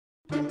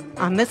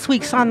On this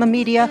week's On the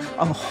Media,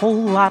 a whole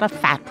lot of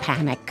fat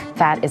panic.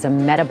 Fat is a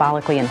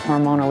metabolically and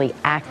hormonally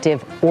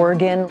active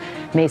organ,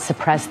 may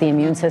suppress the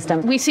immune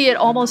system. We see it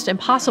almost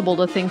impossible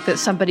to think that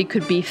somebody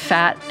could be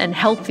fat and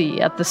healthy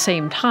at the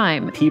same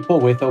time. People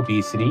with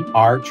obesity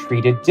are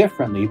treated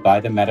differently by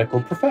the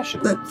medical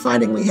profession. The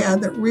finding we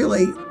had that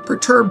really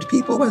perturbed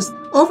people was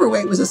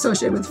overweight was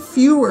associated with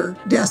fewer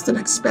deaths than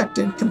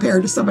expected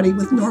compared to somebody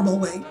with normal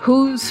weight.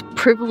 Whose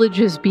privilege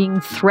is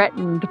being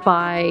threatened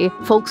by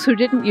folks who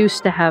didn't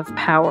used to have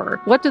power?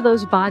 What do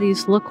those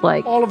bodies look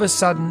like? All of a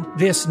sudden,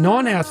 this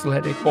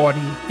non-athletic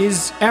body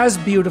is as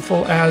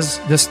beautiful as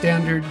the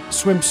standard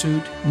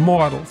swimsuit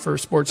model for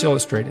Sports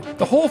Illustrated.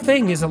 The whole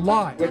thing is a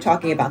lie. We're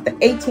talking about the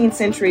 18th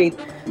century.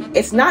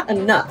 It's not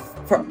enough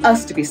for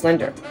us to be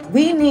slender.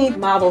 We need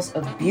models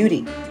of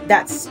beauty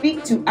that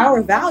speak to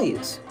our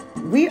values.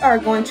 We are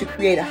going to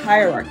create a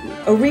hierarchy,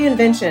 a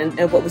reinvention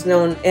of what was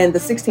known in the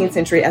 16th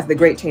century as the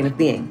Great Chain of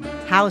Being.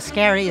 How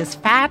scary is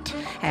fat?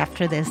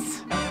 After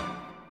this.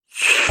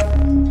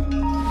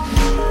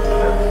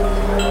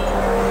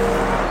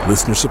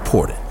 Listener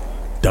supported.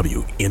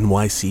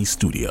 WNYC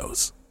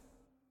Studios.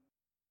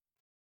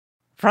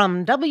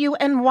 From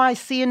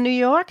WNYC in New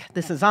York,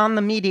 this is On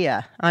the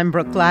Media. I'm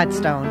Brooke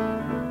Gladstone.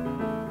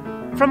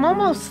 From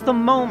almost the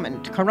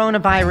moment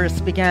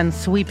coronavirus began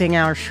sweeping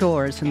our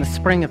shores in the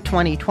spring of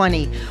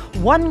 2020,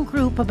 one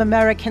group of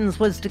Americans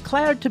was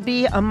declared to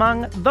be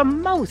among the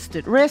most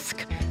at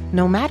risk,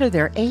 no matter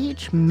their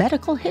age,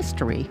 medical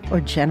history, or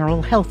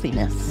general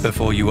healthiness.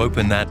 Before you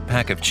open that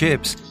pack of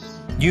chips,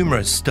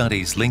 numerous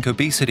studies link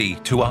obesity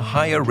to a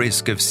higher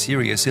risk of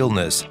serious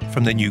illness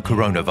from the new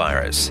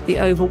coronavirus. The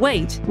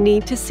overweight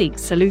need to seek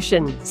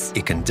solutions.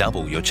 It can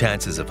double your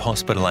chances of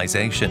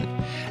hospitalization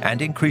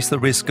and increase the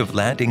risk of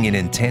landing in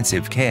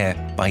intensive care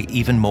by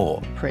even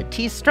more.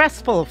 Pretty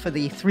stressful for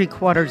the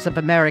 3/4 of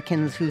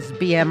Americans whose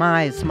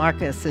BMIs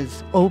mark us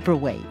as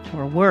overweight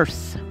or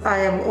worse. I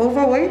am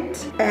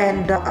overweight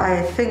and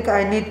I think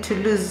I need to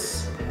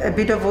lose a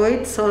bit of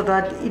weight so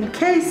that in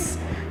case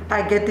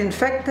I get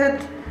infected,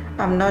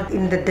 I'm not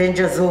in the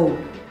danger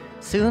zone.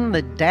 Soon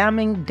the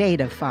damning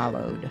data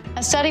followed.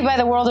 A study by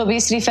the World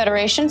Obesity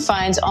Federation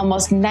finds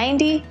almost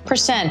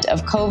 90%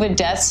 of COVID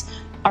deaths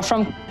are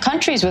from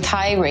countries with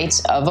high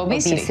rates of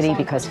obesity.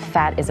 Because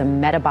fat is a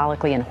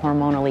metabolically and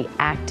hormonally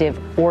active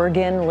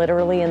organ,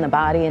 literally in the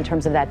body in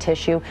terms of that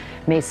tissue,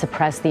 may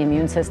suppress the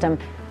immune system.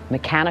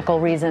 Mechanical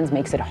reasons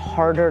makes it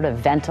harder to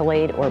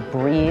ventilate or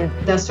breathe.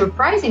 The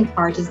surprising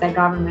part is that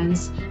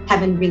governments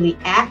haven't really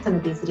acted on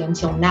obesity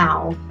until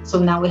now. So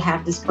now we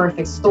have this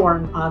perfect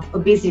storm of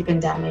obesity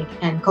pandemic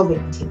and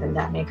COVID-19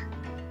 pandemic.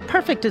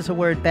 Perfect is a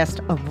word best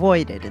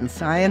avoided in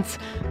science,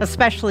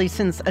 especially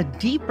since a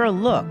deeper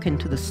look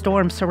into the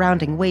storm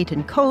surrounding weight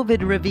and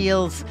COVID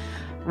reveals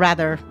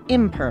rather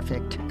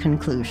imperfect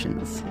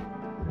conclusions.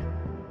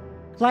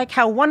 Like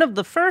how one of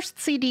the first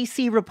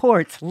CDC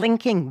reports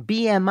linking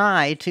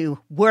BMI to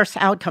worse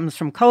outcomes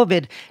from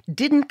COVID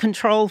didn't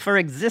control for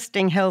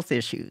existing health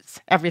issues,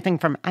 everything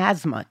from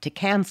asthma to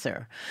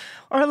cancer.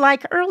 Or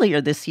like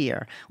earlier this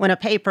year, when a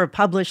paper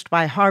published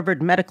by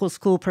Harvard Medical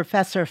School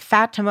professor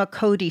Fatima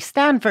Cody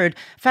Stanford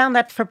found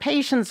that for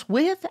patients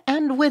with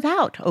and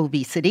without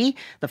obesity,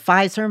 the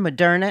Pfizer,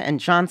 Moderna, and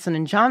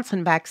Johnson &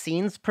 Johnson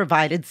vaccines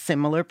provided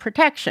similar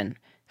protection.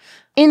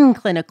 In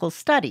clinical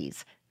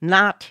studies,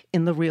 not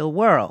in the real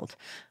world.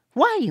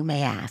 Why, you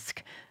may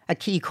ask? A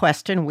key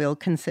question we'll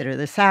consider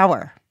this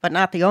hour, but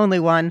not the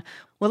only one.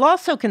 We'll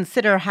also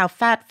consider how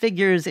fat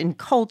figures in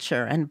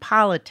culture and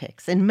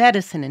politics, in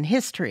medicine and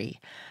history.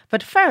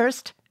 But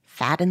first,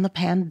 fat in the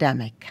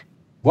pandemic.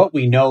 What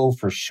we know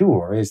for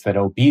sure is that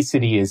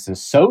obesity is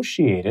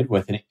associated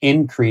with an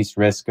increased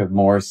risk of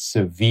more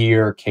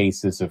severe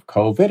cases of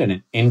COVID and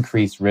an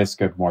increased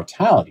risk of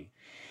mortality.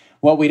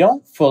 What we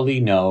don't fully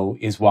know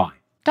is why.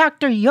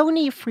 Dr.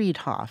 Yoni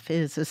Freedhoff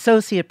is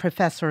Associate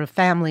Professor of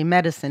Family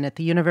Medicine at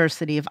the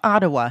University of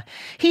Ottawa.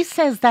 He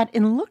says that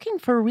in looking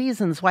for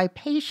reasons why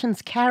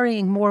patients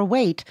carrying more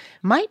weight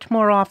might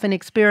more often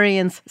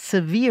experience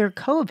severe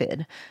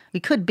COVID, we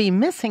could be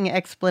missing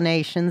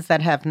explanations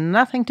that have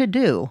nothing to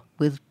do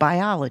with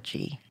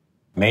biology.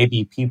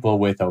 Maybe people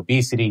with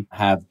obesity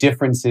have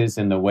differences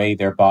in the way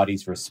their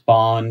bodies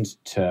respond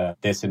to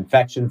this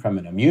infection from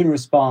an immune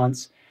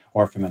response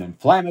or from an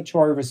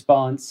inflammatory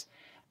response.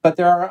 But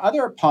there are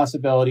other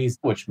possibilities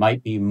which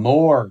might be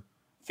more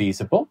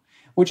feasible,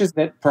 which is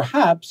that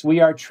perhaps we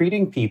are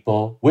treating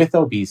people with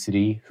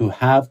obesity who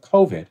have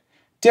COVID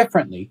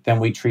differently than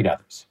we treat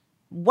others.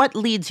 What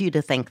leads you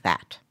to think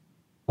that?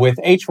 With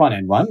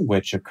H1N1,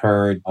 which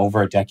occurred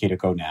over a decade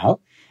ago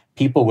now,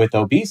 people with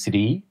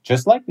obesity,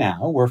 just like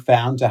now, were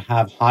found to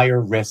have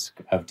higher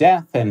risk of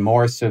death and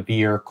more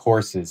severe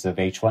courses of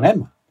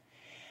H1N1.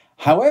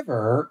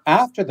 However,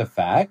 after the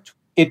fact,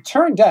 it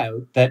turned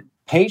out that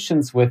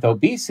patients with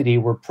obesity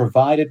were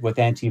provided with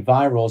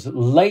antivirals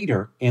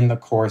later in the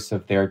course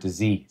of their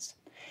disease.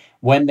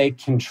 When they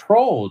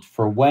controlled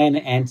for when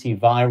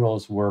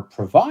antivirals were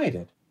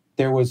provided,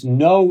 there was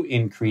no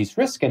increased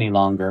risk any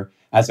longer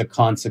as a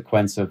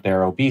consequence of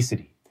their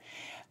obesity.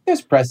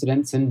 there's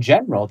precedence in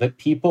general that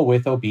people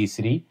with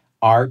obesity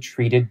are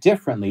treated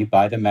differently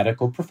by the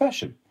medical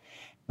profession.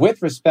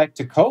 With respect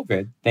to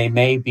COVID, they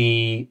may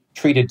be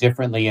treated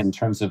differently in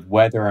terms of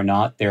whether or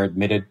not they're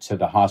admitted to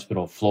the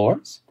hospital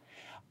floors,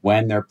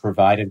 when they're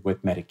provided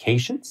with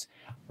medications,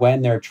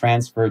 when they're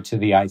transferred to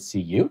the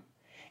ICU,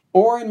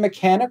 or in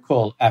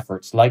mechanical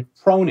efforts like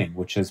proning,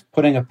 which is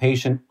putting a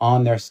patient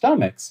on their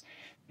stomachs.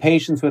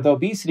 Patients with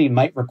obesity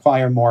might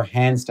require more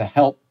hands to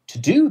help to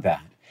do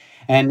that.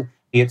 And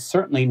it's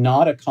certainly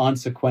not a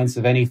consequence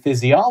of any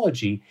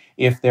physiology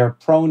if their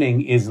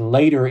proning is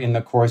later in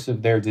the course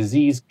of their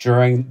disease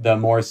during the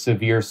more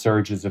severe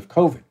surges of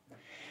COVID.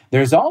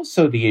 There's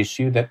also the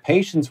issue that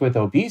patients with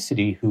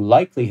obesity who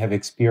likely have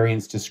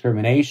experienced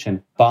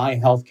discrimination by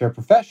healthcare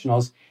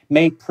professionals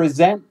may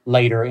present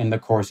later in the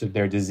course of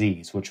their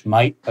disease, which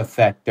might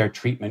affect their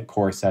treatment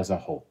course as a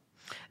whole.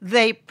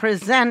 They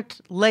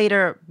present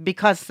later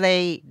because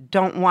they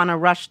don't want to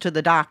rush to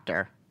the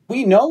doctor.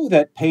 We know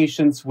that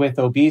patients with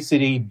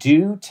obesity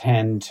do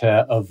tend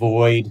to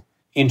avoid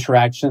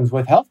interactions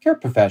with healthcare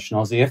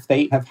professionals if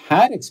they have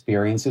had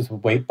experiences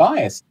with weight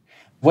bias.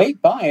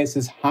 Weight bias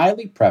is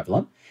highly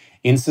prevalent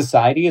in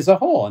society as a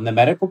whole, and the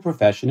medical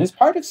profession is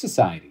part of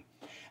society.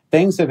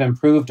 Things have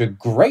improved a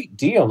great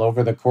deal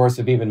over the course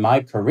of even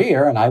my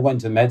career, and I went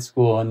to med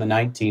school in the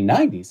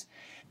 1990s,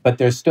 but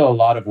there's still a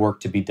lot of work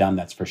to be done,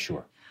 that's for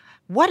sure.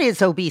 What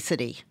is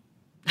obesity?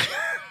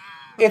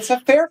 It's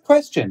a fair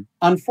question.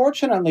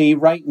 Unfortunately,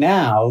 right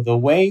now, the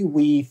way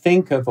we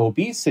think of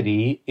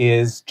obesity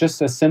is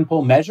just a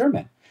simple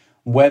measurement,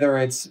 whether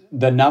it's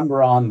the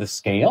number on the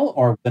scale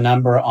or the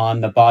number on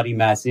the body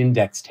mass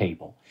index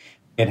table.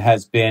 It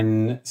has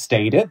been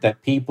stated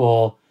that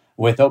people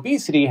with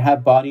obesity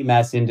have body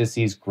mass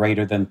indices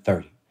greater than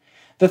 30.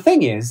 The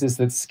thing is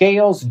that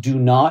scales do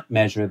not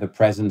measure the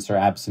presence or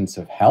absence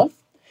of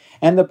health,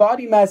 and the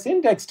body mass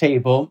index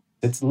table,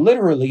 it's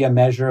literally a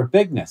measure of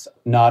bigness,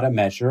 not a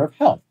measure of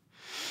health.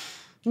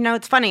 You know,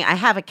 it's funny. I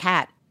have a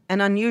cat,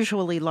 an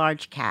unusually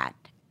large cat.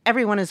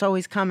 Everyone is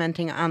always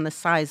commenting on the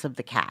size of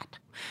the cat.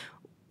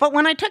 But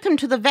when I took him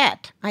to the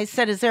vet, I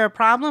said, is there a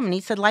problem? And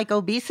he said, like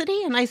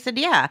obesity? And I said,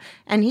 yeah.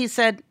 And he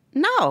said,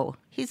 no,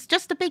 he's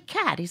just a big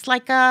cat. He's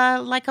like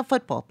a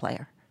football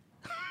player.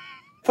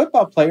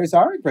 Football players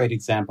are a great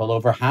example.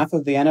 Over half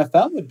of the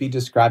NFL would be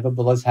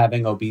describable as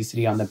having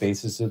obesity on the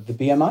basis of the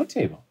BMI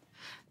table.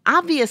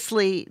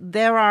 Obviously,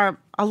 there are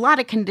a lot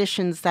of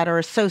conditions that are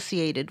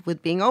associated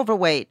with being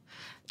overweight.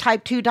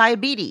 Type 2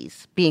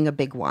 diabetes being a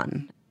big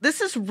one. This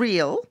is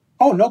real.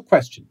 Oh, no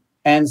question.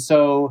 And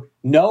so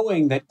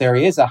knowing that there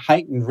is a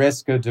heightened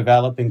risk of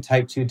developing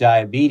type 2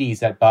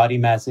 diabetes at body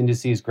mass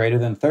indices greater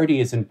than 30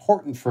 is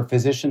important for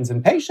physicians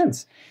and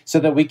patients so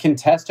that we can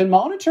test and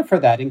monitor for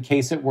that in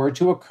case it were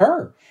to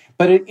occur.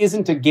 But it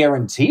isn't a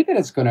guarantee that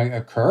it's going to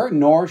occur,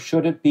 nor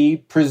should it be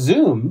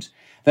presumed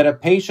that a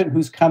patient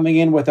who's coming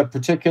in with a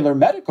particular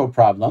medical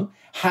problem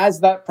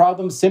has that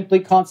problem simply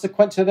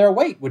consequent to their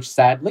weight, which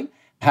sadly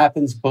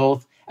happens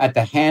both at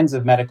the hands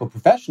of medical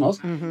professionals,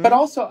 but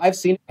also I've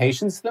seen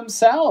patients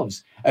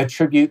themselves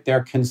attribute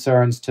their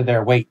concerns to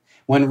their weight,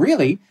 when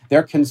really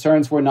their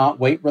concerns were not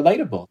weight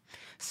relatable.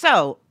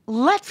 So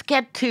let's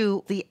get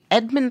to the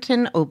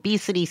Edmonton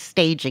Obesity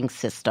Staging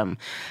System,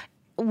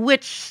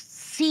 which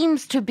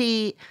seems to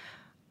be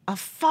a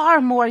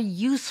far more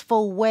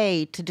useful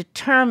way to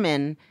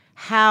determine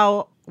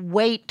how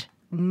weight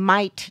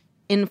might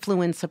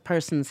influence a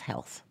person's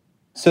health.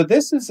 So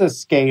this is a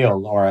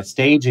scale or a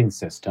staging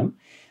system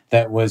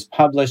that was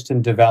published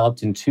and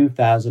developed in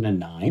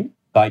 2009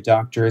 by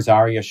Drs.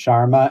 Arya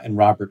Sharma and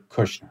Robert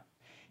Kushner.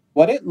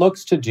 What it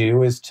looks to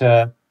do is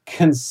to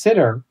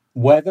consider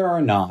whether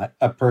or not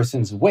a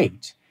person's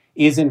weight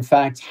is in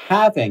fact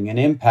having an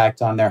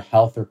impact on their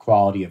health or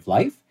quality of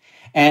life.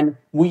 And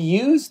we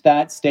use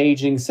that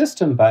staging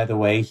system, by the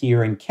way,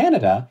 here in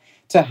Canada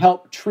to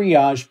help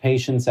triage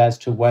patients as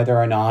to whether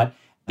or not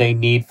they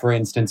need, for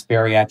instance,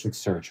 bariatric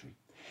surgery.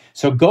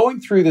 So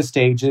going through the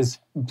stages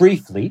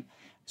briefly,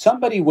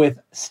 somebody with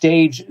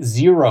stage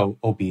 0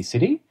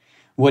 obesity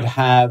would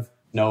have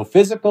no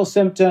physical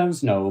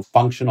symptoms, no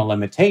functional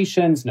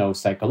limitations, no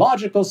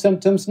psychological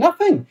symptoms,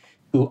 nothing,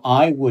 who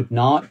I would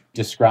not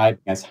describe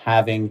as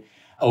having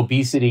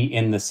obesity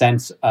in the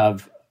sense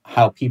of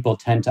how people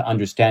tend to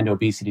understand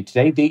obesity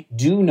today. They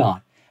do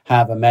not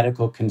have a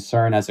medical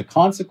concern as a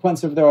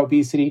consequence of their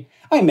obesity.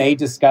 I may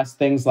discuss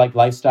things like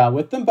lifestyle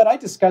with them, but I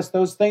discuss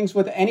those things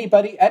with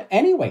anybody at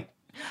any weight.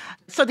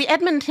 So the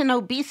Edmonton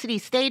Obesity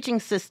Staging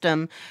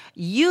System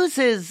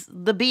uses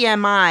the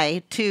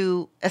BMI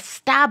to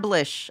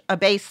establish a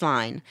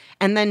baseline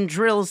and then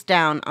drills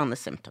down on the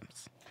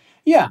symptoms.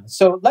 Yeah.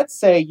 So let's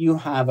say you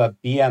have a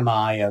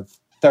BMI of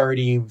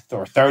 30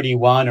 or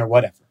 31 or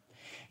whatever.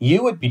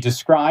 You would be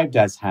described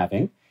as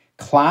having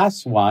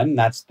Class 1,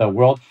 that's the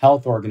World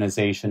Health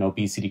Organization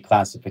obesity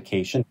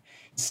classification,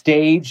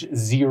 stage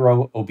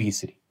 0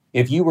 obesity.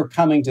 If you were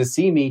coming to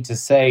see me to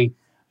say,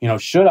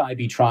 should I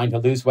be trying to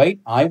lose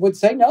weight? I would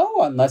say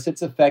no, unless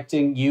it's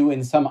affecting you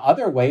in some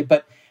other way.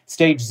 But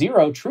Stage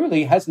 0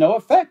 truly has no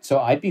effect. So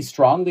I'd be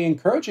strongly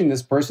encouraging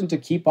this person to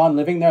keep on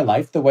living their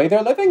life the way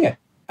they're living it.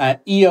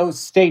 EOS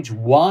stage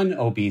 1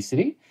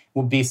 obesity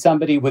would be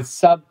somebody with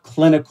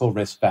subclinical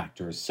risk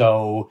factors.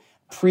 So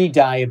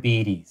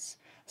prediabetes,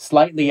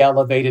 slightly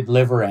elevated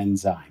liver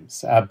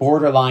enzymes,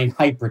 borderline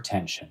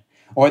hypertension,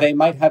 or they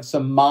might have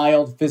some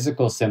mild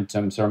physical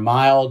symptoms or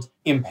mild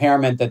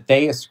impairment that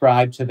they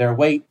ascribe to their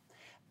weight.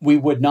 We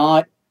would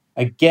not,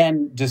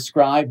 again,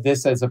 describe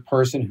this as a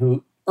person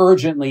who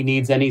urgently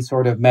needs any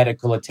sort of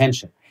medical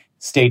attention.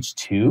 Stage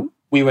 2,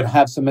 we would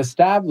have some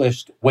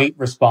established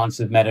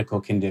weight-responsive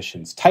medical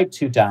conditions, type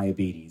 2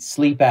 diabetes,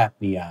 sleep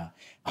apnea,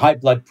 high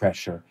blood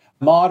pressure,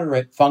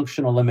 moderate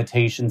functional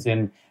limitations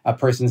in a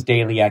person's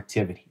daily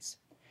activities.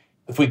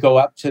 If we go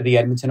up to the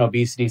Edmonton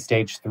Obesity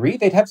Stage 3,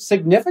 they'd have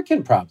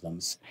significant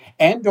problems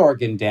and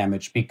organ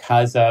damage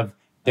because of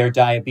their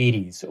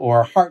diabetes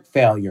or heart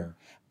failure,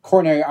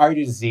 coronary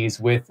artery disease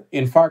with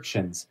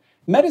infarctions.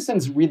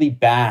 Medicine's really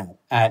bad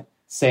at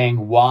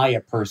saying why a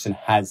person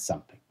has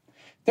something.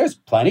 There's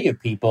plenty of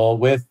people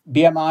with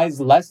BMIs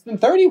less than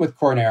 30 with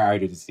coronary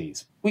artery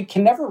disease. We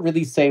can never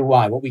really say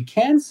why. What we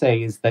can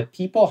say is that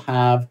people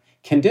have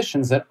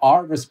conditions that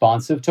are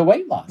responsive to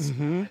weight loss,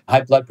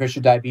 high blood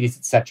pressure, diabetes,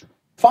 etc.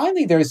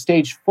 Finally, there's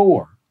stage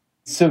 4,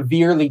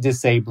 severely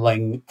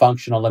disabling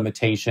functional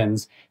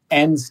limitations,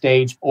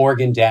 end-stage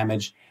organ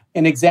damage.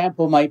 An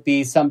example might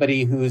be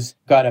somebody who's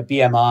got a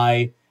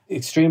BMI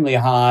extremely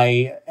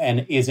high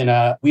and is in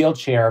a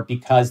wheelchair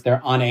because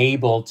they're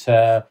unable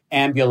to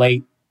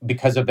ambulate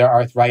because of their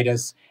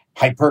arthritis,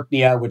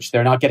 hyperpnea, which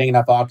they're not getting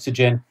enough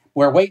oxygen,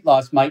 where weight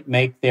loss might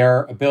make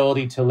their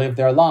ability to live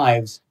their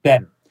lives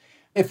better.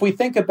 If we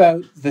think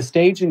about the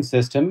staging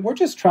system, we're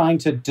just trying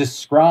to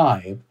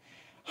describe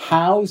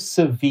how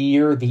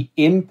severe the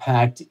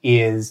impact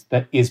is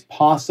that is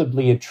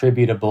possibly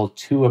attributable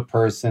to a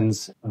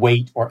person's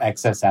weight or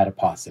excess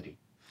adiposity.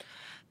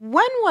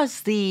 When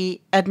was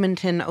the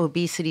Edmonton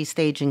Obesity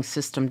Staging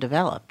System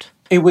developed?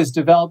 It was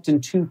developed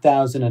in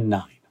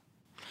 2009.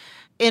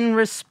 In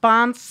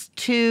response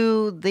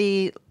to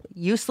the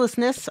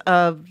uselessness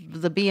of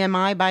the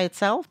BMI by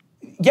itself?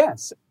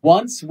 Yes.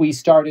 Once we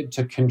started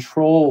to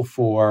control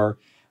for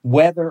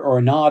whether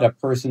or not a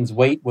person's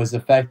weight was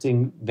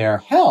affecting their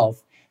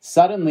health,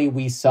 suddenly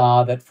we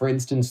saw that, for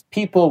instance,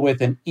 people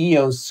with an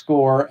EOS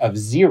score of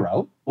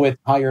 0 with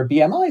higher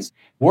BMIs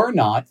were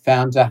not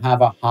found to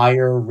have a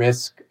higher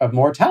risk of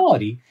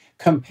mortality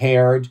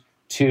compared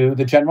to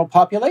the general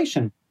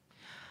population.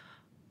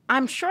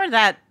 I'm sure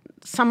that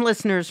some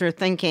listeners are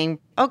thinking,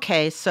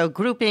 okay, so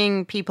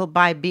grouping people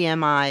by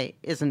BMI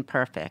isn't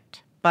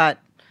perfect, but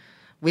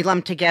we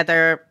lump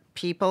together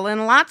people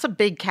in lots of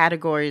big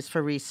categories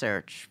for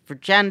research, for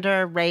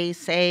gender,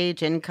 race,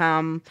 age,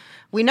 income.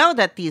 We know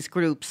that these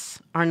groups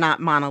are not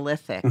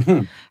monolithic,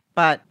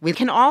 but we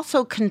can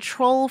also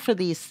control for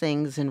these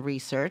things in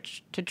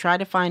research to try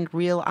to find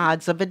real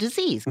odds of a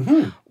disease.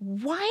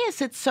 Why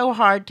is it so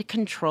hard to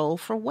control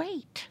for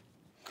weight?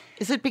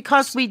 Is it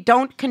because we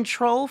don't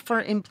control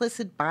for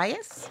implicit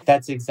bias?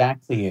 That's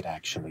exactly it,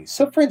 actually.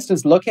 So, for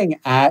instance, looking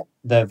at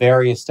the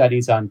various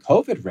studies on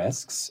COVID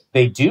risks,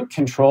 they do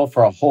control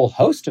for a whole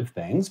host of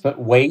things,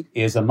 but weight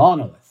is a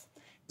monolith.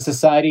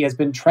 Society has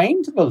been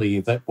trained to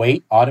believe that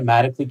weight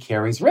automatically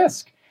carries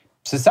risk.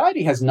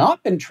 Society has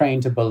not been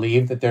trained to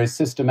believe that there's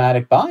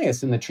systematic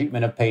bias in the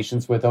treatment of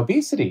patients with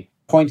obesity.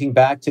 Pointing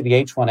back to the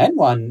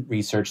H1N1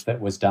 research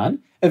that was done,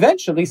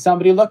 eventually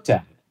somebody looked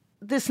at it.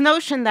 This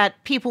notion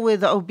that people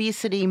with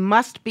obesity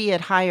must be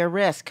at higher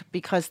risk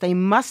because they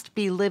must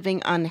be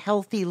living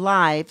unhealthy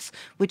lives,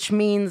 which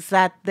means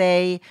that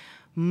they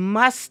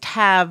must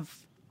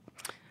have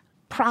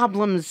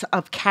problems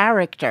of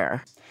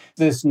character.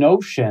 This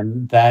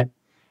notion that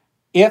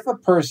if a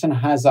person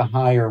has a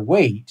higher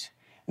weight,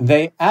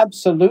 they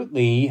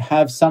absolutely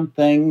have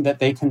something that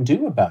they can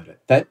do about it,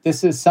 that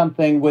this is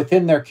something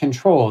within their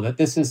control, that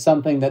this is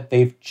something that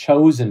they've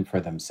chosen for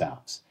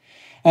themselves.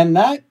 And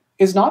that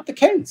is not the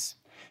case.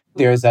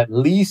 There's at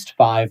least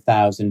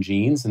 5,000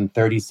 genes and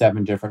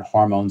 37 different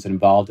hormones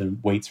involved in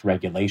weight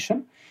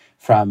regulation,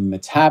 from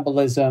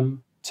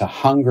metabolism to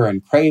hunger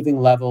and craving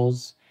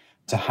levels,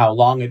 to how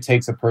long it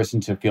takes a person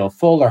to feel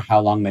full or how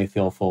long they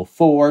feel full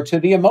for,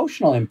 to the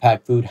emotional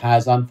impact food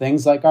has on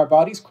things like our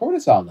body's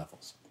cortisol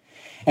levels.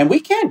 And we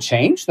can't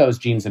change those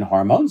genes and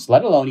hormones,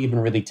 let alone even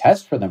really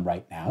test for them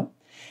right now.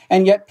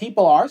 And yet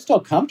people are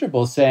still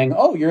comfortable saying,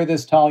 oh, you're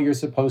this tall, you're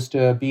supposed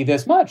to be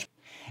this much.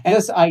 And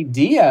this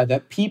idea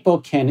that people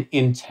can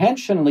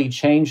intentionally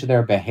change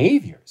their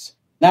behaviors,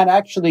 that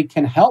actually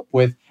can help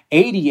with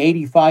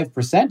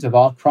 85% of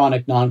all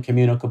chronic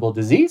non-communicable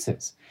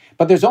diseases.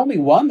 But there's only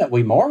one that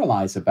we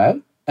moralize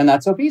about, and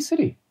that's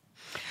obesity.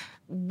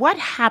 What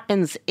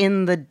happens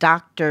in the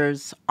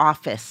doctor's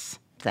office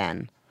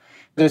then?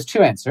 There's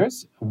two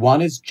answers.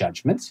 One is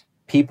judgment.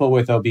 People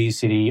with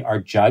obesity are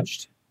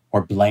judged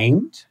or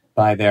blamed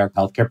by their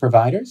healthcare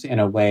providers in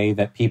a way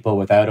that people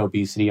without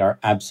obesity are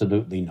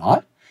absolutely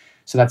not.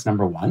 So that's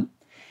number one.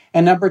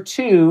 And number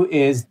two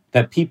is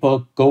that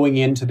people going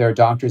into their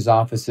doctor's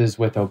offices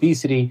with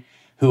obesity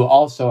who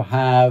also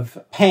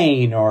have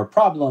pain or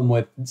problem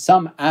with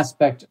some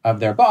aspect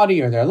of their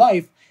body or their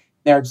life,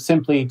 they're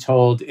simply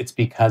told it's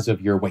because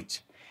of your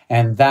weight.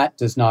 And that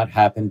does not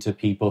happen to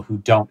people who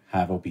don't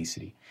have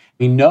obesity.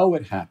 We know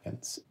it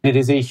happens. It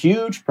is a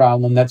huge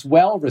problem that's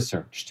well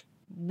researched.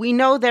 We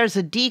know there's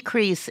a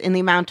decrease in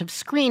the amount of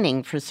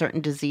screening for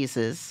certain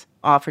diseases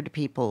offered to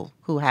people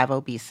who have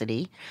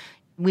obesity.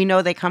 We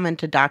know they come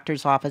into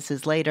doctors'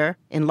 offices later,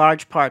 in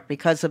large part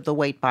because of the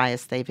weight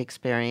bias they've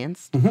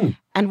experienced. Mm-hmm.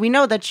 And we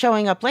know that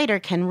showing up later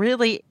can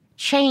really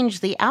change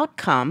the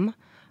outcome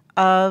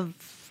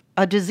of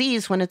a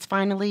disease when it's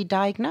finally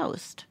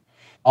diagnosed.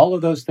 All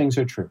of those things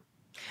are true.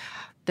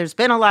 There's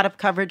been a lot of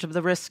coverage of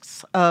the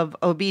risks of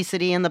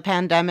obesity in the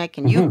pandemic,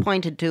 and you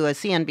pointed to a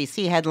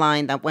CNBC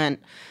headline that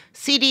went,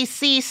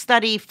 CDC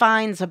study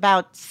finds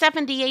about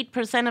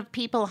 78% of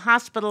people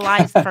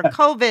hospitalized for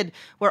COVID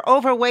were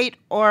overweight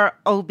or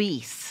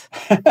obese.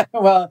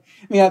 Well,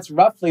 that's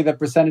roughly the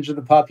percentage of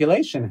the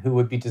population who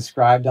would be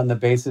described on the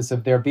basis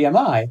of their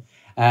BMI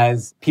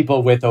as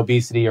people with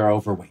obesity or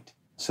overweight.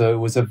 So it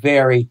was a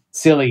very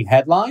silly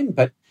headline,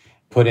 but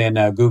put in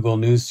a Google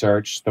News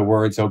search the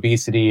words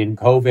obesity and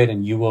COVID,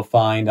 and you will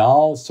find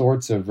all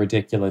sorts of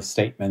ridiculous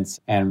statements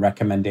and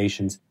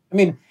recommendations.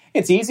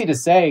 It's easy to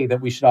say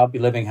that we should all be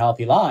living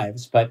healthy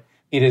lives, but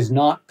it is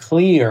not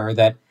clear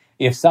that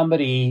if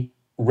somebody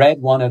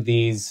read one of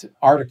these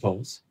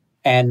articles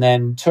and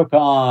then took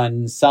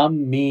on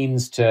some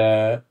means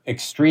to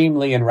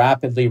extremely and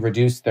rapidly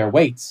reduce their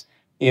weights,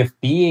 if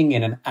being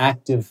in an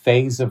active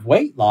phase of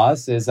weight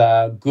loss is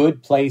a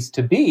good place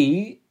to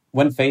be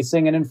when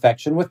facing an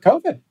infection with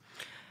COVID.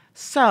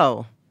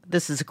 So,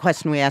 this is a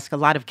question we ask a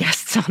lot of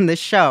guests on this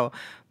show,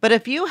 but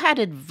if you had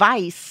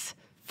advice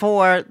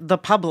for the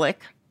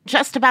public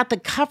just about the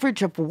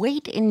coverage of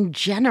weight in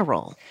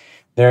general.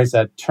 There's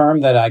a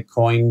term that I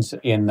coined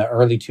in the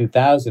early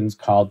 2000s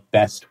called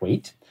best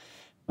weight,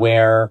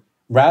 where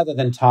rather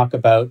than talk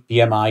about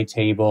BMI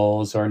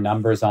tables or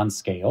numbers on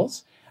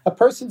scales, a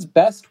person's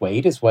best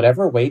weight is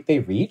whatever weight they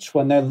reach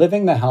when they're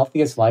living the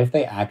healthiest life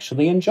they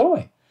actually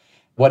enjoy.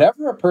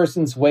 Whatever a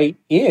person's weight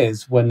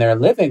is when they're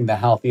living the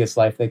healthiest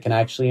life they can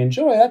actually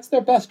enjoy, that's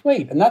their best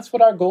weight. And that's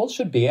what our goal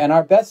should be, and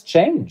our best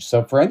change.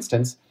 So, for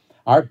instance,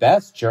 our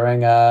best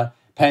during a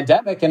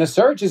pandemic and a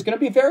surge is going to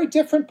be very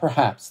different,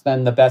 perhaps,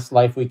 than the best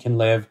life we can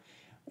live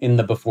in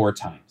the before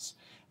times.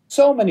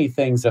 So many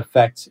things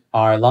affect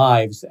our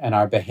lives and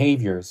our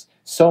behaviors,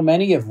 so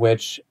many of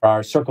which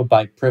are circled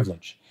by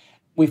privilege.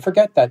 We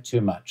forget that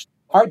too much.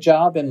 Our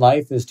job in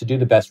life is to do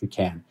the best we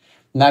can.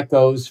 And that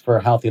goes for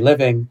healthy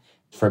living,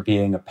 for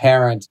being a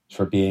parent,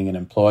 for being an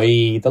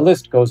employee. The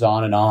list goes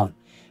on and on.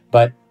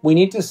 But we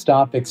need to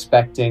stop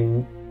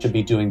expecting to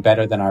be doing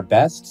better than our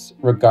bests,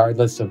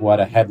 regardless of what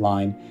a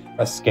headline,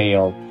 a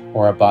scale,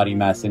 or a body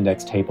mass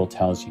index table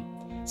tells you.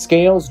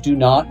 Scales do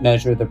not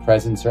measure the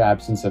presence or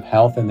absence of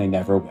health, and they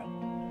never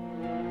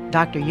will.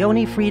 Dr.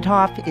 Yoni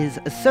Freedhoff is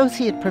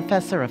Associate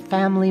Professor of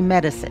Family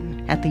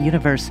Medicine at the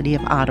University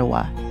of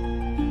Ottawa.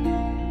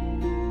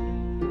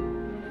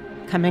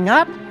 Coming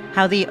up,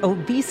 how the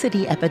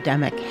obesity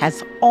epidemic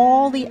has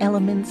all the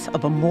elements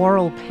of a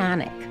moral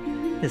panic.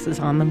 This is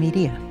On the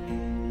Media.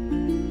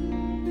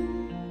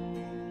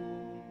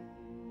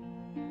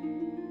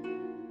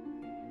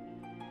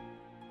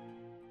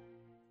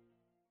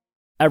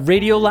 At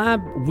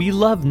Radiolab, we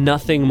love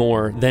nothing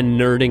more than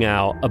nerding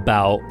out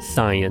about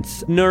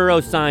science,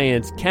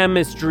 neuroscience,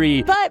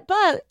 chemistry.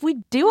 But we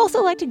do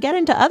also like to get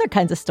into other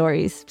kinds of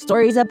stories.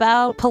 Stories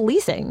about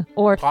policing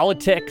or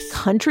politics,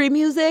 country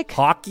music,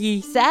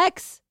 hockey,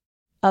 sex.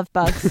 Of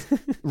bugs.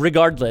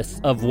 Regardless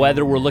of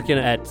whether we're looking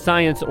at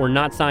science or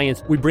not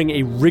science, we bring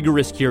a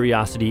rigorous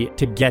curiosity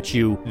to get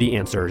you the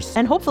answers.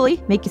 And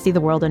hopefully make you see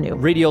the world anew.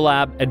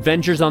 Radiolab,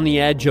 adventures on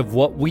the edge of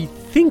what we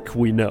think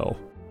we know.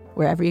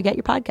 Wherever you get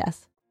your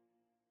podcasts.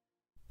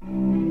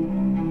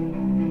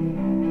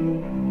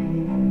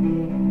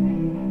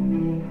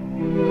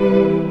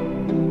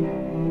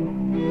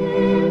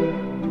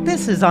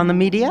 This is On the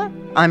Media.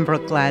 I'm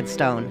Brooke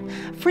Gladstone.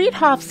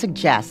 Freedhoff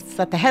suggests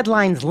that the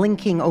headlines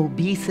linking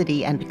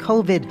obesity and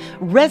COVID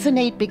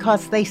resonate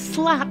because they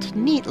slot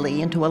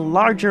neatly into a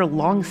larger,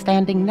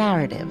 long-standing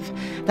narrative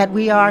that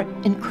we are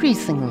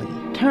increasingly,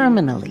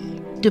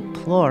 terminally,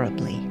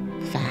 deplorably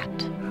fat.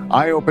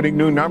 Eye-opening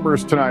new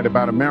numbers tonight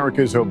about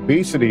America's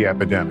obesity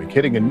epidemic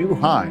hitting a new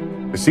high.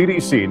 The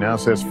CDC now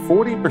says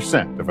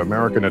 40% of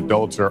American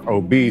adults are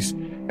obese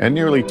and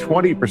nearly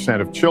 20%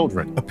 of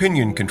children.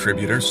 Opinion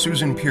contributor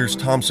Susan Pierce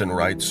Thompson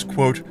writes,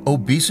 quote,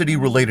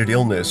 obesity-related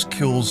illness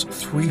kills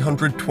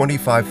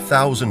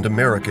 325,000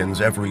 Americans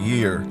every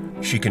year.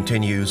 She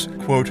continues,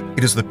 quote,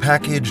 it is the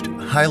packaged,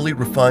 highly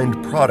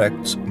refined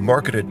products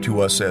marketed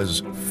to us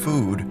as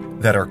food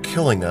that are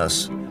killing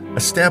us.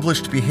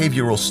 Established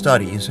behavioral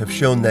studies have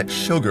shown that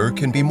sugar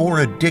can be more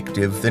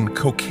addictive than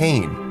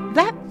cocaine.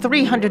 That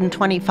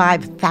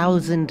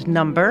 325,000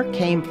 number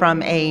came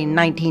from a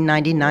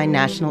 1999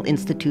 National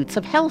Institutes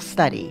of Health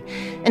study.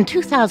 In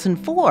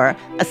 2004,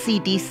 a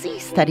CDC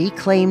study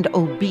claimed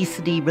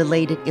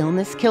obesity-related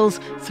illness kills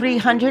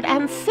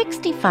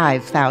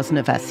 365,000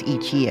 of us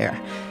each year.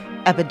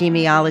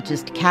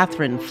 Epidemiologist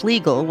Catherine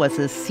Flegel was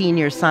a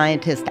senior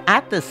scientist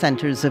at the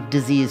Centers of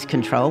Disease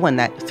Control when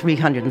that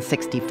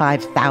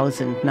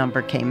 365,000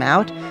 number came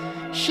out.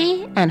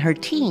 She and her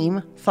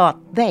team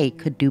thought they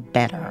could do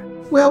better.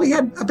 Well, we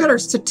had a better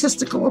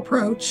statistical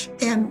approach,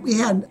 and we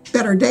had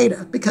better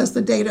data because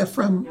the data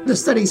from the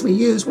studies we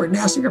used were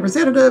nationally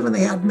representative, and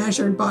they had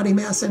measured body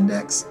mass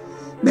index,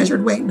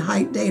 measured weight and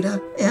height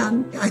data.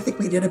 And I think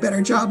we did a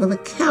better job of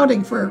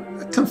accounting for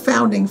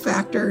confounding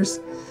factors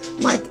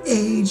like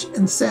age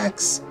and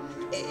sex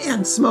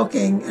and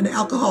smoking and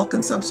alcohol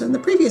consumption. The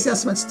previous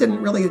estimates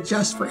didn't really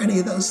adjust for any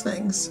of those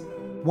things.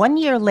 1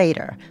 year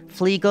later,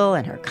 Flegel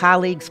and her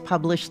colleagues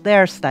published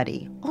their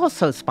study,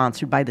 also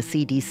sponsored by the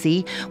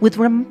CDC, with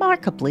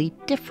remarkably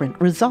different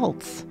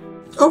results.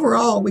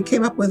 Overall, we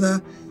came up with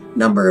a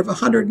number of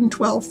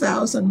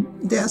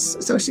 112,000 deaths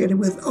associated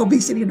with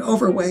obesity and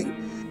overweight.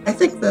 I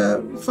think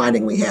the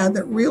finding we had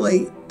that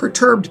really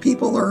perturbed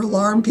people or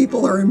alarmed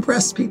people or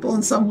impressed people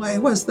in some way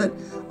was that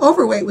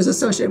overweight was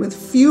associated with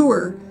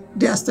fewer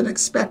deaths than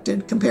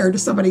expected compared to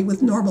somebody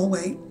with normal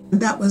weight.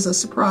 That was a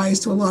surprise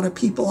to a lot of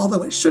people,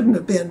 although it shouldn't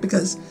have been,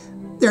 because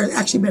there are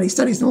actually many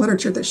studies in the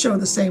literature that show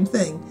the same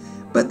thing.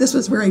 But this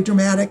was a very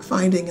dramatic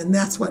finding, and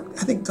that's what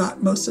I think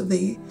got most of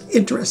the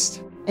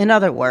interest. In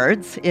other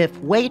words, if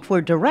weight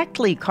were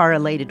directly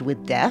correlated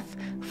with death,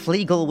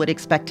 Flegel would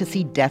expect to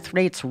see death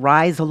rates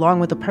rise along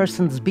with a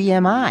person's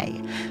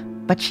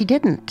BMI. But she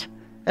didn't.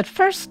 At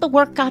first, the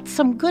work got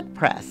some good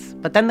press,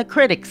 but then the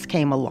critics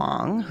came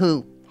along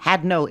who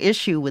had no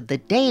issue with the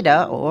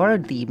data or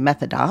the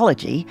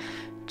methodology,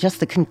 just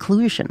the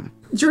conclusion.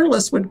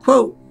 Journalists would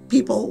quote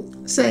people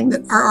saying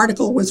that our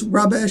article was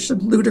rubbish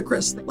and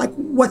ludicrous. Like,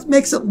 what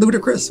makes it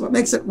ludicrous? What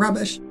makes it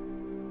rubbish?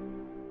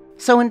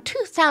 So in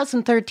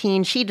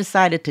 2013, she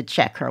decided to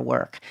check her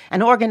work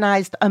and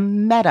organized a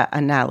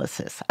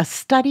meta-analysis, a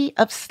study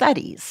of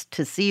studies,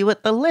 to see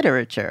what the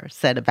literature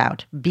said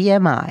about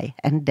BMI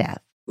and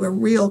death. A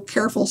real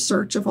careful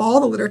search of all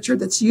the literature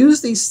that's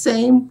used these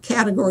same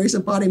categories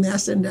of body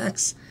mass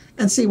index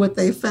and see what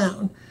they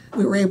found.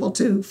 We were able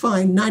to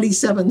find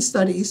 97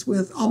 studies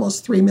with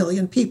almost 3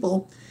 million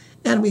people,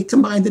 and we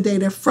combined the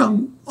data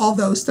from all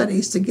those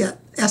studies to get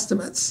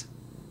estimates.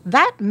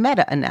 That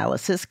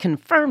meta-analysis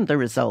confirmed the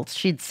results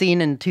she'd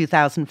seen in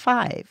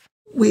 2005.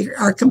 We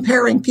are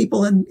comparing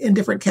people in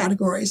different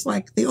categories,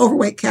 like the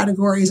overweight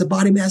category is a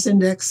body mass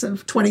index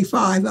of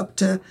 25 up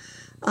to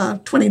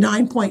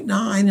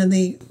 29.9, and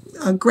the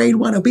grade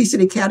 1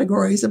 obesity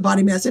category is a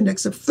body mass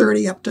index of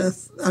 30 up to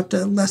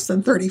less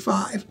than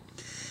 35.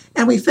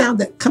 And we found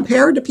that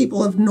compared to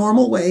people of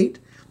normal weight,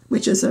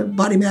 which is a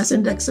body mass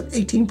index of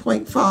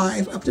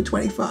 18.5 up to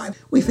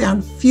 25, we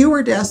found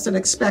fewer deaths than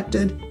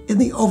expected in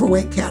the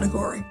overweight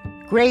category.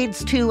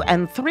 Grades 2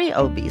 and 3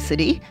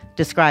 obesity,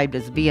 described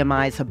as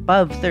BMIs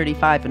above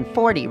 35 and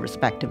 40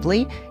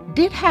 respectively,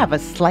 did have a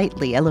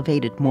slightly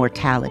elevated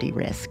mortality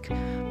risk.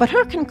 But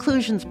her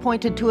conclusions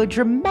pointed to a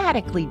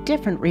dramatically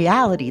different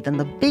reality than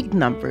the big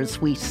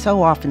numbers we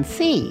so often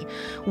see.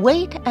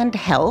 Weight and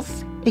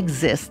health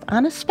exist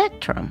on a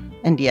spectrum.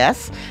 And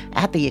yes,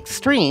 at the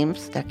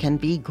extremes, there can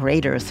be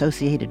greater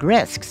associated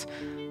risks.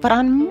 But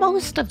on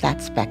most of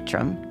that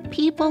spectrum,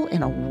 people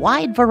in a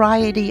wide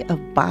variety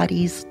of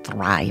bodies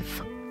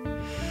thrive.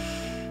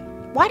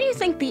 Why do you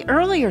think the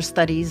earlier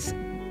studies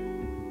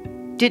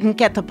didn't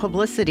get the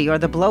publicity or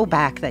the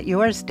blowback that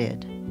yours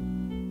did?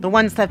 The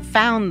ones that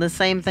found the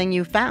same thing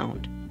you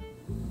found?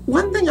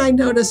 One thing I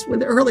noticed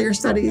with earlier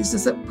studies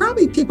is that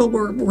probably people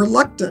were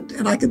reluctant,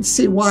 and I can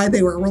see why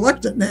they were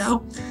reluctant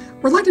now,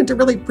 reluctant to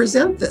really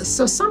present this.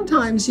 So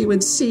sometimes you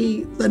would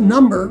see the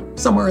number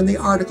somewhere in the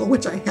article,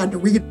 which I had to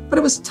read, but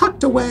it was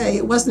tucked away.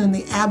 It wasn't in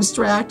the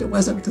abstract. It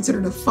wasn't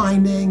considered a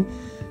finding,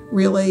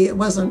 really. It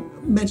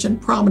wasn't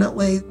mentioned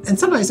prominently. And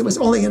sometimes it was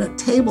only in a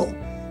table,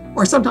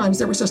 or sometimes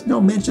there was just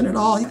no mention at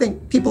all. You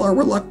think people are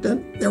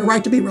reluctant. They're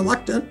right to be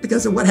reluctant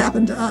because of what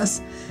happened to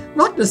us.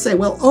 Reluctant to say,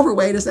 well,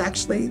 overweight is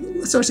actually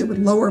associated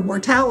with lower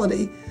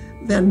mortality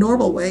than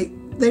normal weight.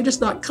 They're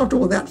just not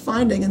comfortable with that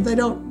finding, and they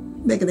don't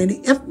make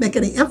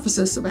any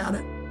emphasis about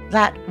it.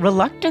 That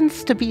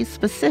reluctance to be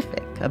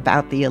specific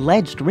about the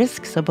alleged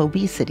risks of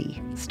obesity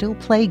still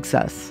plagues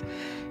us.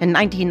 In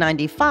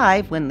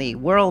 1995, when the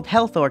World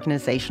Health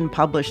Organization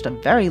published a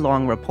very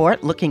long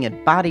report looking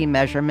at body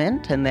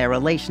measurement and their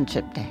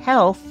relationship to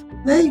health,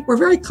 they were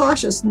very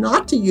cautious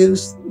not to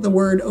use the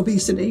word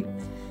obesity,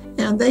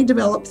 and they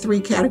developed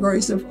 3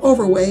 categories of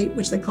overweight,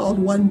 which they called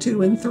 1,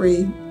 2, and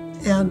 3.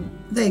 And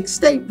they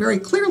state very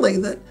clearly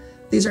that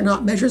these are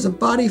not measures of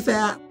body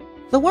fat.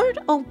 The word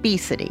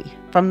obesity,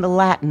 from the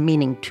Latin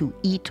meaning to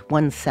eat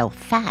oneself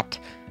fat,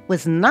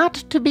 was not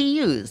to be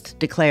used,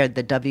 declared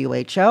the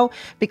WHO,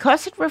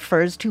 because it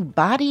refers to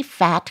body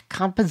fat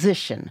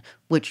composition,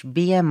 which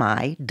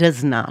BMI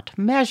does not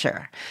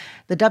measure.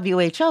 The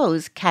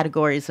WHO's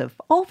categories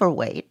of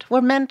overweight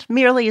were meant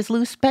merely as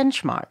loose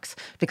benchmarks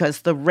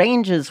because the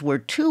ranges were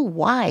too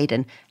wide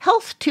and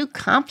health too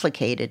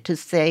complicated to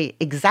say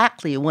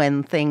exactly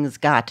when things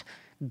got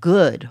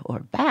good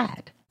or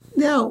bad.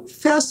 Now,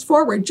 fast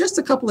forward just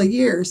a couple of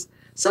years,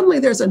 suddenly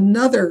there's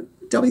another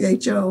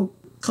WHO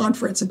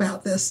conference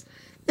about this.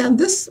 And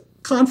this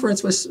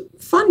conference was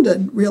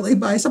funded really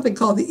by something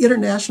called the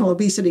International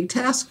Obesity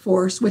Task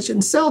Force, which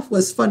itself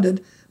was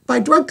funded by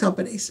drug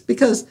companies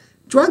because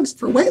drugs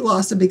for weight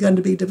loss had begun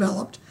to be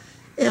developed.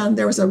 And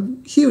there was a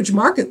huge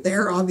market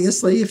there,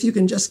 obviously, if you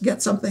can just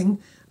get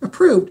something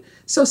approved.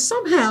 So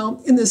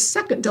somehow in this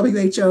second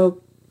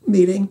WHO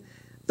meeting,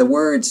 the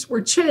words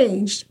were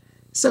changed.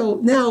 So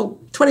now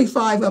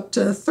 25 up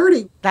to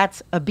 30.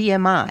 That's a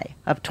BMI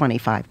of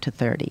 25 to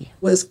 30.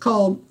 Was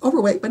called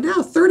overweight, but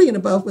now 30 and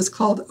above was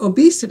called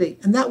obesity.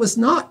 And that was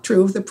not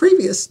true of the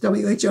previous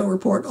WHO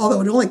report,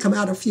 although it only come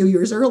out a few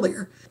years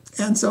earlier.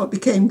 And so it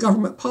became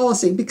government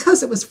policy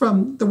because it was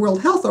from the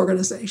World Health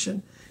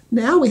Organization.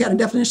 Now we had a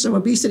definition of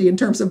obesity in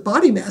terms of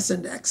body mass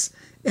index.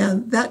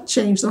 And that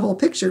changed the whole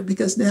picture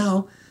because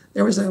now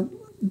there was a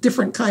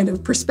different kind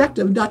of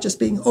perspective, not just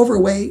being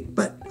overweight,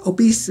 but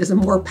obese is a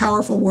more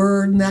powerful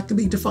word, and that can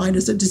be defined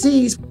as a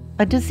disease.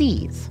 A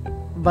disease,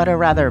 but a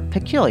rather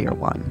peculiar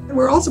one. And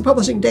we're also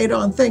publishing data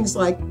on things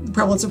like the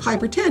prevalence of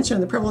hypertension,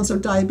 the prevalence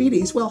of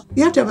diabetes. Well,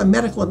 you have to have a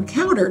medical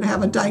encounter to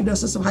have a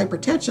diagnosis of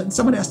hypertension.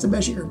 Someone has to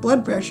measure your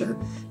blood pressure.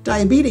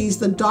 Diabetes,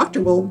 the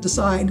doctor will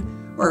decide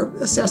or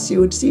assess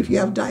you to see if you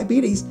have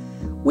diabetes.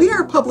 We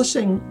are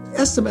publishing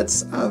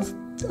estimates of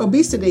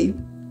obesity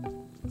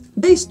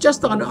based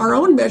just on our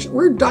own measure.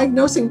 We're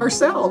diagnosing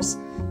ourselves.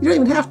 You don't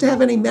even have to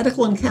have any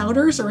medical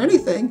encounters or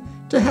anything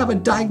to have a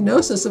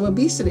diagnosis of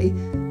obesity.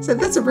 So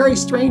that's a very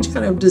strange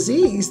kind of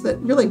disease that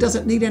really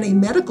doesn't need any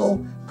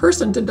medical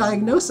person to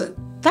diagnose it.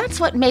 That's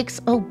what makes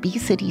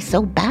obesity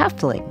so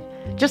baffling.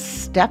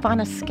 Just step on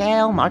a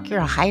scale, mark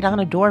your height on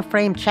a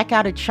doorframe, check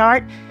out a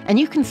chart, and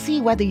you can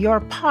see whether you're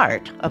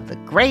part of the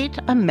great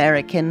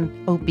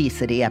American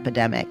obesity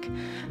epidemic.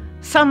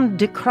 Some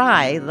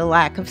decry the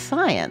lack of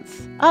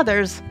science,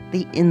 others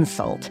the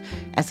insult,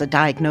 as a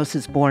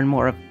diagnosis born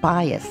more of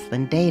bias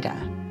than data.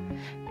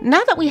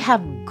 Now that we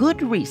have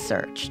good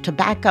research to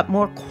back up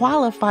more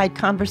qualified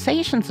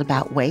conversations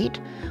about weight,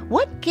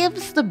 what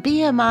gives the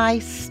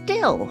BMI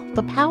still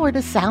the power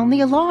to sound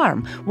the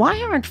alarm?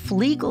 Why aren't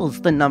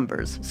Fleagle's the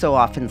numbers so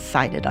often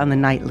cited on the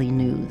nightly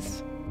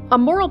news? A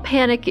moral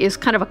panic is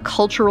kind of a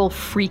cultural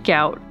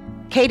freakout.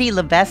 Katie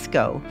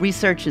Levesco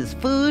researches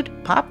food,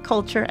 pop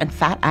culture, and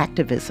fat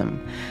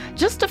activism.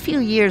 Just a few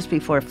years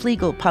before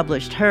Fleagle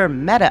published her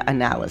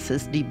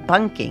meta-analysis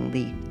debunking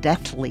the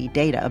deathly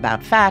data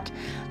about fat,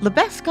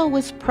 Levesco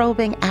was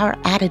probing our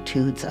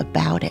attitudes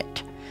about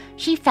it.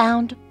 She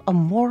found a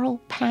moral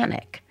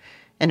panic.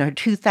 In her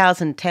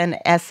 2010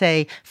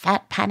 essay,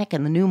 Fat Panic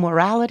and the New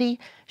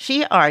Morality,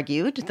 she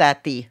argued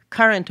that the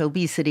current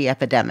obesity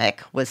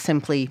epidemic was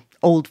simply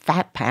old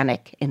fat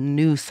panic in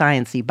new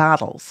sciencey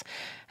bottles.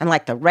 And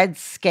like the Red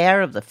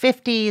Scare of the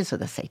 50s or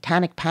the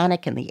Satanic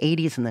Panic in the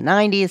 80s and the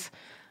 90s,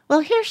 well,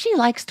 here she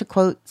likes to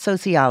quote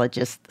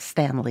sociologist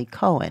Stanley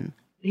Cohen.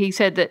 He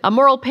said that a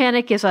moral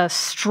panic is a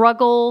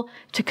struggle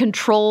to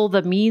control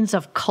the means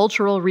of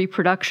cultural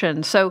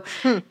reproduction. So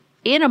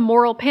in a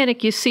moral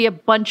panic, you see a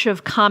bunch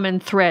of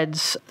common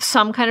threads,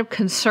 some kind of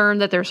concern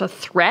that there's a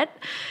threat,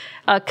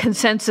 a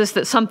consensus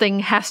that something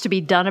has to be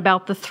done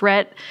about the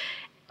threat,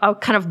 a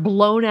kind of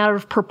blown out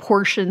of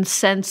proportion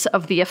sense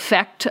of the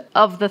effect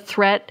of the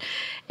threat,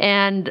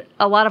 and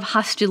a lot of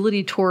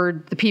hostility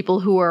toward the people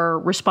who are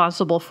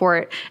responsible for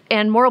it.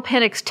 And moral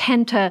panics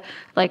tend to,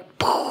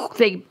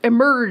 they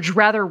emerge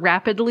rather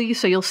rapidly.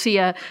 So you'll see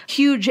a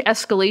huge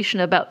escalation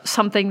about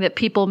something that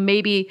people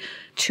maybe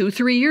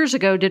 2-3 years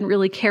ago didn't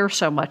really care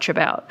so much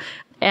about.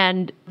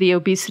 And the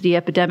obesity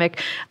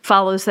epidemic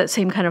follows that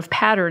same kind of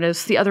pattern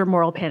as the other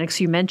moral panics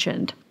you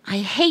mentioned. I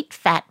hate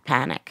fat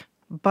panic,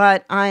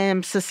 but I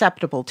am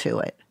susceptible to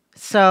it.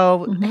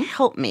 So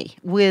help me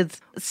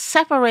with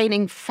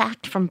separating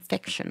fact from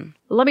fiction.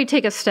 Let me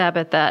take a stab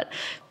at that.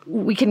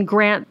 We can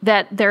grant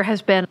that there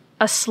has been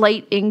a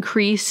slight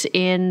increase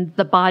in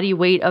the body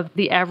weight of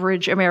the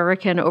average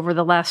American over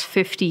the last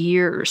 50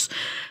 years.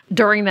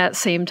 During that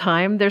same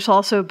time, there's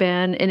also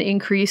been an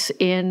increase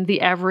in the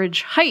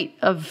average height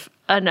of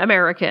an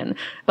American.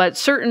 But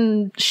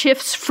certain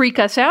shifts freak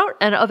us out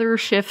and other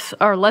shifts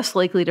are less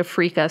likely to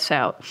freak us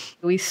out.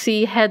 We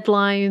see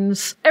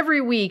headlines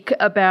every week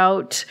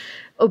about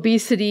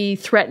obesity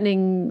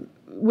threatening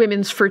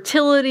women's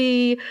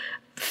fertility,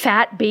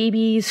 fat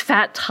babies,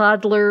 fat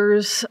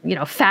toddlers,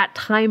 fat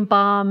time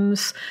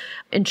bombs,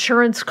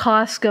 insurance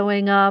costs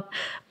going up,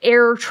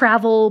 air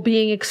travel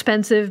being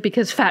expensive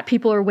because fat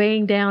people are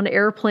weighing down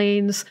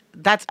airplanes.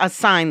 That's a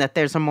sign that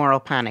there's a moral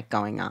panic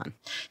going on.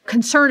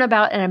 Concern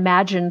about an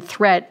imagined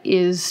threat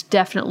is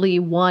definitely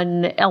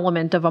one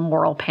element of a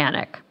moral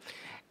panic.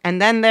 And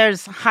then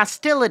there's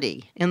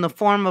hostility in the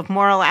form of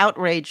moral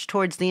outrage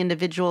towards the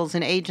individuals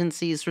and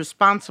agencies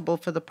responsible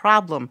for the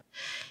problem.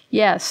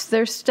 Yes,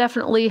 there's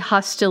definitely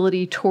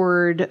hostility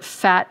toward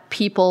fat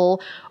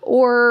people,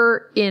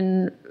 or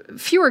in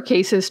fewer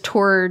cases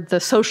toward the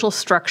social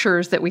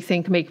structures that we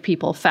think make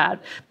people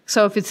fat.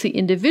 So if it's the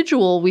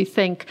individual, we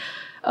think,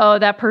 oh,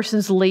 that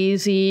person's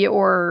lazy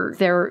or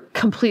they're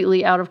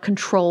completely out of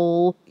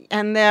control.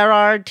 And there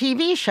are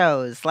TV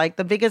shows like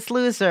The Biggest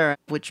Loser,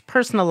 which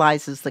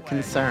personalizes the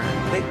concern.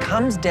 It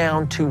comes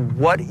down to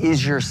what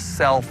is your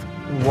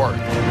self-worth.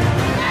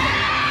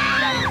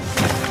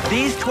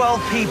 These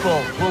 12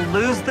 people will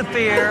lose the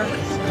fear.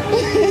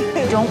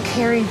 Don't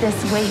carry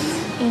this weight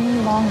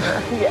any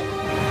longer.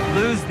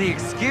 Lose the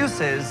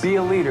excuses. Be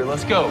a leader.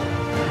 Let's go.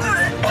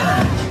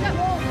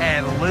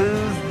 And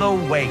lose the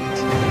weight.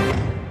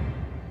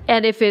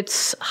 And if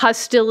it's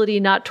hostility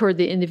not toward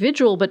the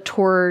individual, but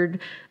toward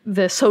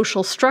the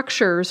social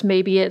structures,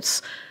 maybe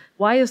it's,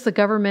 why is the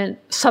government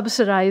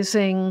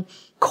subsidizing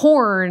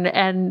corn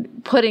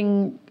and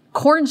putting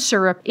corn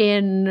syrup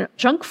in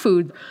junk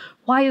food?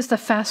 Why is the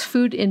fast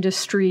food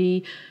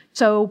industry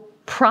so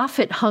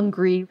profit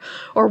hungry?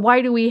 Or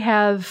why do we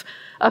have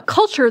a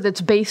culture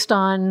that's based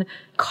on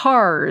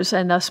cars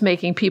and thus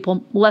making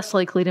people less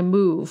likely to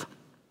move?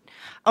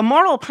 A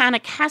moral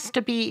panic has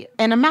to be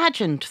an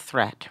imagined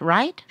threat,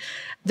 right?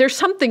 There's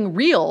something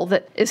real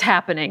that is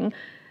happening.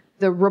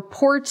 The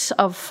reports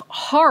of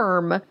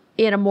harm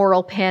in a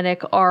moral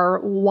panic are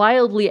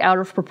wildly out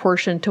of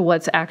proportion to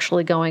what's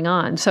actually going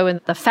on. So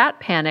in the fat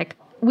panic,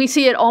 we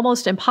see it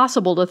almost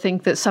impossible to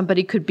think that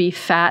somebody could be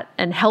fat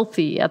and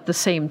healthy at the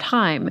same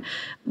time.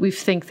 We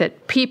think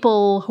that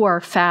people who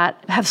are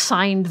fat have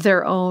signed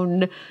their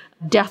own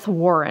death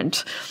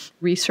warrant.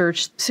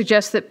 Research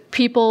suggests that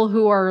people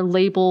who are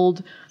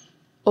labeled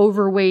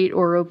overweight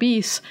or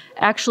obese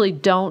actually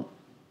don't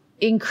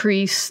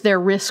increase their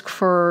risk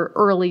for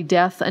early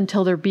death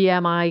until their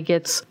BMI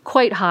gets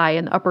quite high,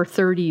 in the upper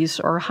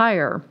 30s or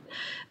higher.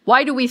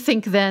 Why do we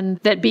think then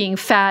that being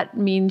fat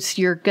means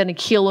you're going to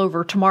keel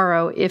over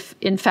tomorrow if,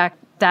 in fact,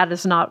 that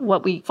is not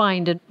what we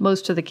find in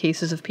most of the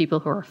cases of people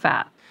who are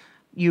fat?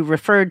 You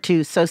referred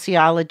to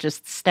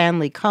sociologist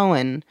Stanley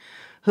Cohen,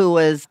 who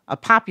was a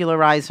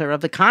popularizer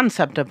of the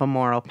concept of a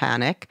moral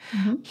panic.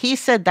 Mm-hmm. He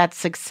said that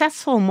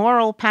successful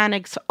moral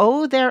panics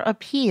owe their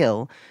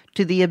appeal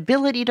to the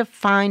ability to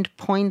find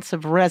points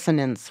of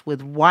resonance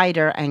with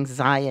wider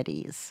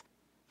anxieties.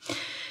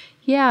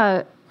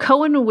 Yeah,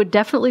 Cohen would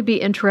definitely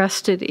be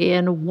interested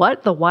in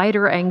what the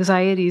wider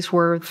anxieties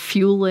were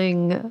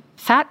fueling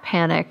fat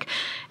panic.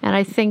 And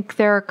I think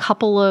there are a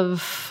couple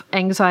of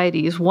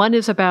anxieties. One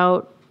is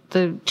about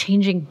the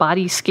changing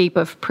bodyscape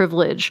of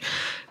privilege.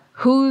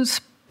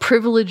 Whose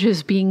privilege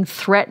is being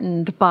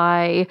threatened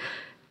by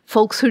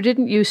folks who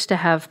didn't used to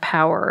have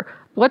power?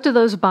 What do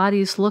those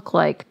bodies look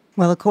like?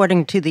 Well,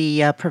 according to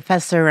the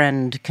professor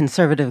and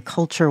conservative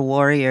culture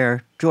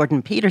warrior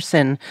Jordan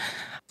Peterson,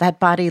 that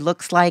body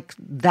looks like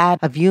that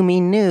of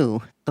Yumi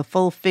Nu, the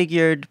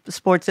full-figured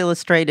Sports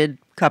Illustrated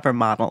cover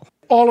model.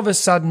 All of a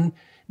sudden,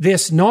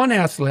 this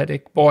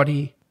non-athletic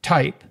body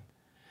type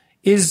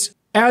is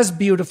as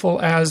beautiful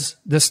as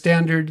the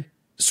standard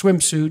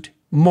swimsuit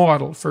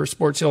model for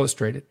Sports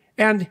Illustrated.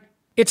 And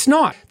it's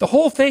not. The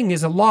whole thing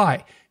is a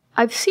lie.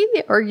 I've seen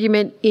the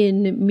argument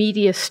in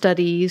media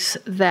studies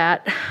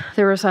that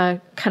there was a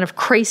kind of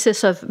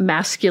crisis of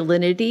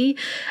masculinity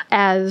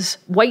as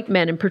white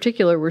men in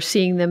particular were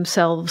seeing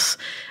themselves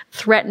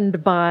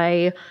threatened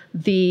by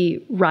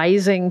the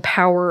rising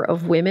power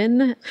of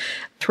women,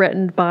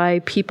 threatened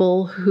by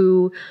people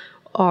who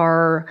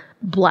are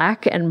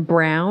Black and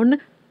brown.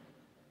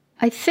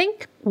 I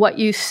think what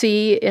you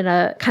see in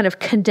a kind of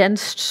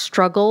condensed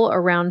struggle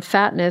around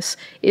fatness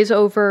is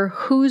over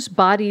whose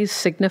bodies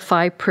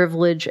signify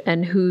privilege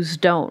and whose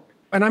don't.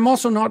 And I'm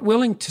also not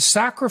willing to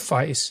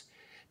sacrifice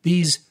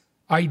these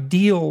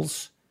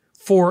ideals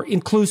for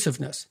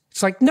inclusiveness.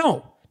 It's like,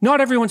 no, not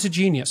everyone's a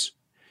genius.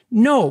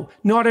 No,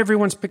 not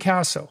everyone's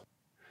Picasso.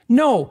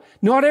 No,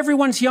 not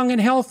everyone's young and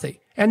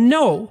healthy. And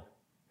no,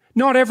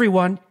 not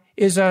everyone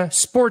is a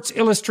Sports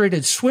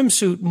Illustrated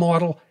swimsuit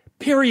model,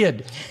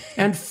 period.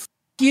 And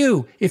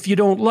you if you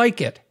don't like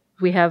it.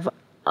 We have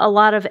a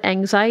lot of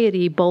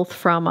anxiety, both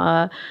from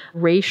a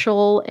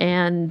racial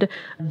and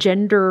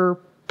gender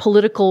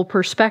political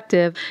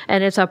perspective,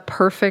 and it's a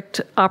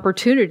perfect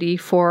opportunity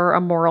for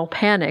a moral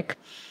panic.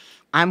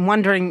 I'm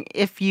wondering,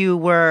 if you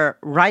were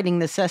writing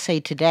this essay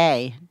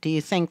today, do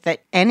you think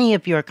that any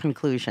of your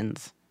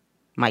conclusions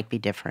might be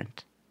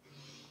different?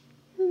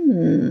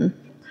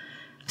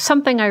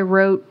 Something I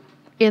wrote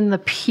in the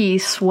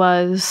piece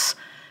was,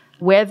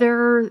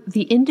 whether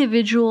the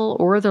individual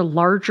or the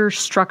larger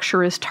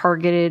structure is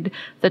targeted,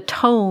 the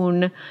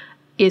tone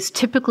is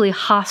typically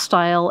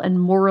hostile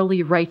and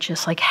morally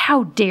righteous. Like,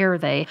 how dare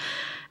they?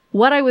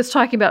 What I was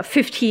talking about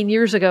 15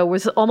 years ago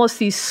was almost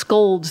these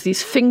scolds,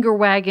 these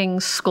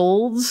finger-wagging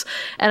scolds.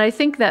 And I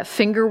think that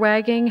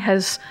finger-wagging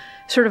has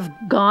sort of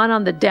gone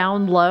on the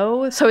down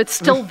low. So it's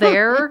still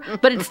there,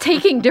 but it's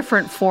taking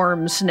different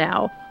forms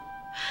now.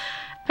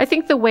 I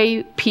think the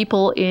way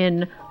people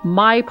in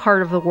my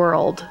part of the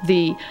world,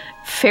 the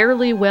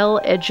fairly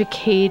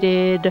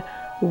well-educated,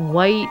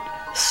 white,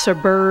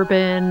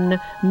 suburban,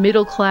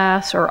 middle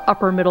class or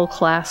upper middle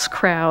class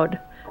crowd,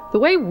 the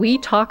way we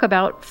talk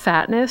about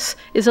fatness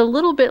is a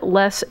little bit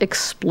less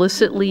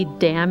explicitly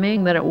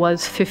damning than it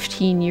was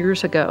 15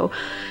 years ago.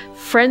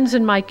 Friends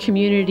in my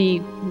community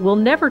will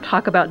never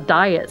talk about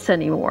diets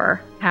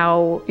anymore,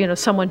 how,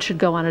 someone should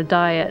go on a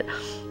diet.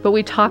 But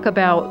we talk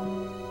about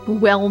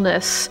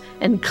wellness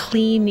and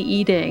clean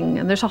eating.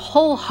 And there's a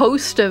whole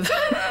host of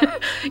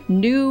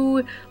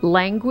new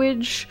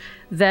language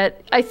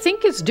that I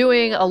think is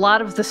doing a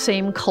lot of the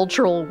same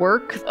cultural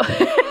work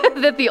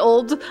that the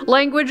old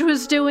language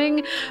was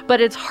doing, but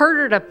it's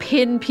harder to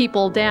pin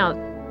people down.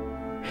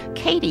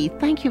 Katie,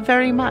 thank you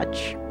very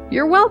much.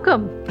 You're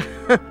welcome.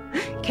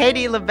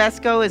 Katie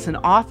Levesco is an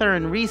author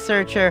and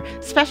researcher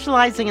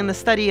specializing in the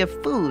study of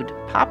food,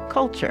 pop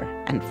culture,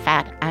 and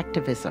fat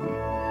activism.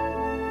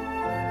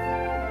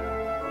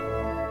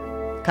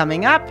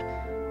 Coming up,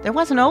 there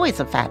wasn't always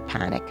a fat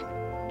panic,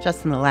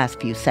 just in the last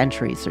few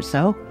centuries or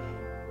so.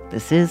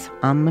 This is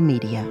On the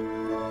Media.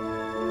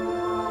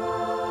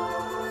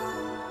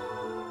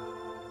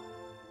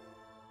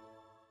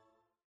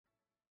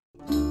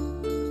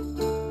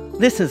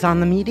 This is On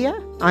the Media.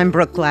 I'm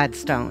Brooke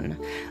Gladstone.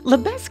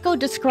 Levesco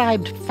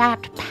described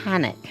fat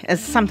panic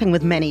as something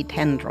with many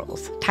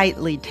tendrils,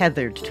 tightly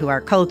tethered to our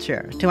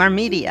culture, to our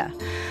media.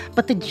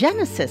 But the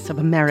genesis of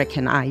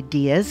American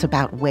ideas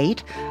about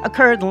weight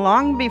occurred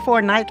long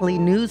before nightly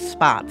news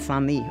spots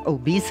on the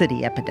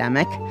obesity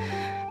epidemic.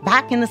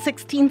 Back in the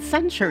 16th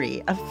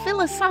century, a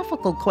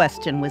philosophical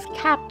question was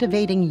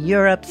captivating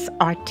Europe's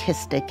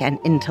artistic and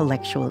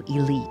intellectual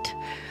elite.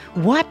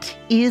 What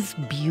is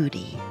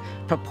beauty?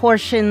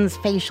 Proportions,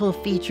 facial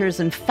features,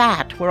 and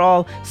fat were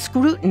all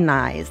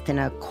scrutinized in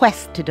a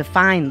quest to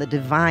define the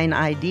divine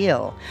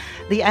ideal.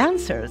 The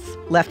answers,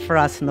 left for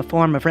us in the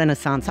form of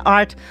Renaissance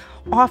art,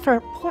 offer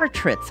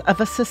portraits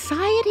of a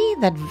society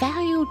that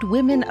valued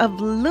women of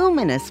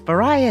luminous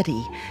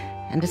variety,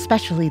 and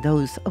especially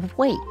those of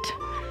weight.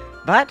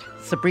 But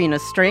Sabrina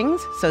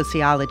Strings,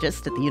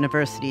 sociologist at the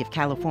University of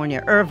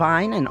California,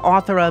 Irvine, and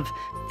author of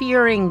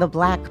Fearing the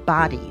Black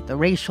Body, The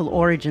Racial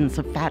Origins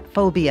of Fat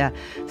Phobia,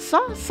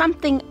 saw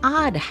something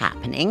odd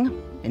happening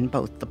in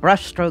both the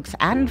brushstrokes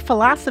and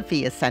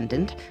philosophy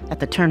ascendant at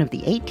the turn of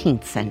the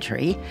 18th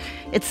century.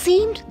 It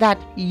seemed that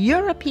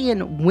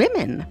European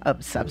women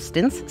of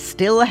substance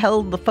still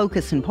held the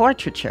focus in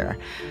portraiture,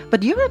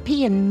 but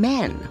European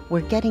men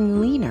were getting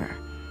leaner.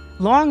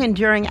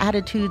 Long-enduring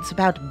attitudes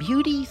about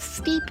beauty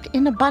steeped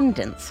in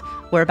abundance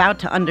were about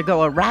to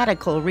undergo a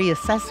radical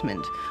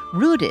reassessment,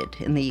 rooted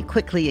in the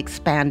quickly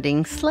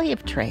expanding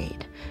slave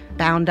trade,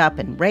 bound up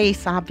in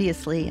race,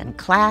 obviously, and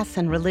class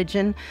and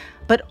religion,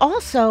 but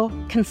also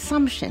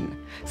consumption,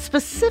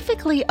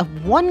 specifically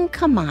of one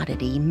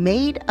commodity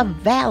made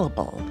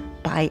available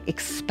by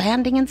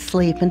expanding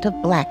enslavement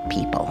of black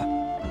people.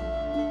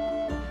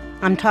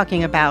 I'm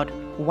talking about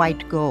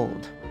white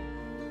gold.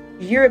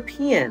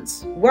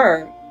 Europeans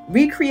were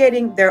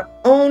recreating their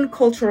own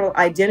cultural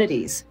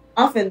identities,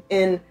 often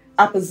in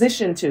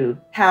opposition to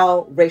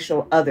how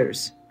racial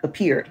others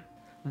appeared.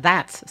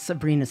 That's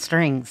Sabrina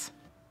Strings.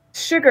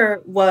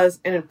 Sugar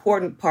was an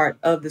important part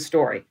of the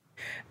story.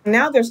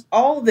 Now there's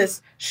all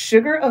this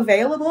sugar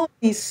available,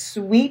 these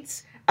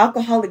sweet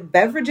alcoholic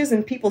beverages,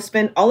 and people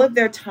spend all of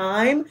their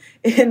time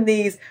in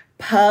these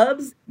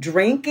pubs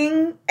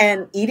drinking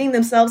and eating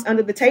themselves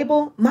under the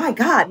table. My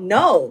God,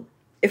 no.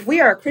 If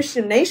we are a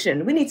Christian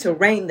nation, we need to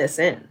rein this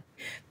in.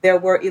 There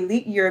were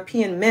elite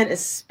European men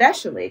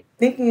especially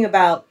thinking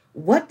about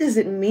what does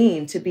it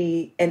mean to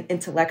be an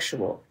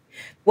intellectual,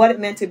 what it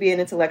meant to be an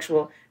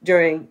intellectual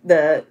during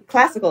the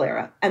classical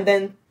era, and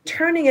then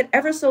turning it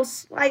ever so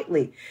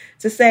slightly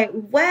to say,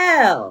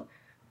 well,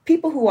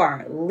 people who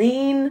are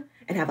lean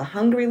and have a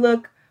hungry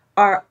look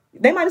are,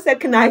 they might have said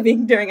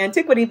conniving during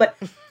antiquity, but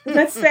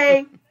let's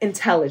say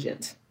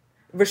intelligent,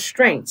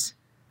 restraint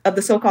of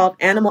the so-called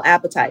animal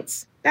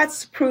appetites.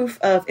 That's proof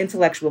of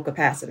intellectual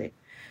capacity.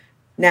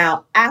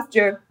 Now,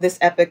 after this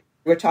epoch,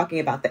 we're talking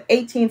about the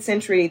 18th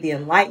century, the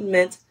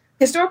Enlightenment.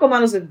 Historical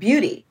models of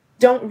beauty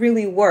don't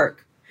really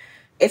work.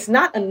 It's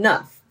not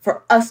enough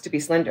for us to be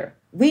slender.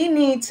 We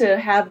need to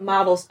have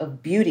models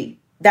of beauty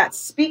that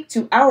speak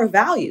to our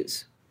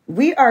values.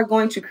 We are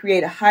going to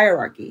create a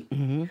hierarchy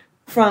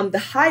from the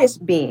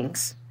highest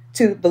beings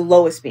to the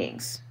lowest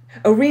beings,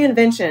 a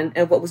reinvention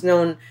of what was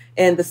known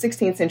in the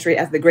 16th century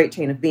as the Great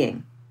Chain of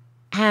Being.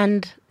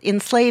 And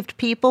enslaved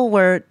people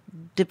were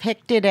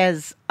depicted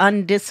as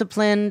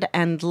undisciplined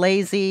and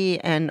lazy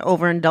and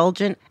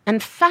overindulgent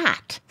and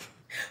fat.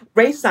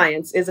 Race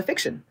science is a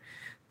fiction.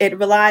 It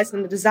relies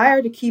on the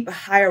desire to keep a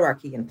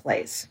hierarchy in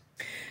place.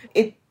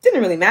 It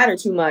didn't really matter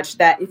too much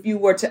that if you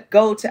were to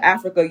go to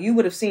Africa, you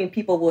would have seen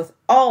people with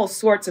all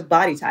sorts of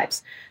body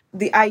types.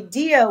 The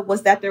idea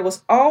was that there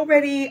was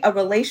already a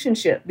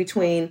relationship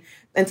between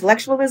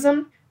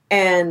intellectualism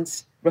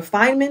and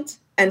refinement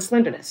and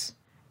slenderness.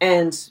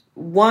 And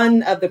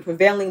one of the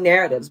prevailing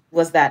narratives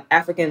was that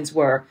Africans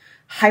were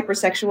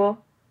hypersexual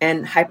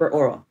and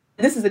hyperoral.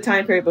 This is a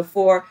time period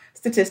before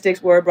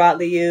statistics were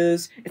broadly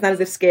used. It's not as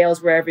if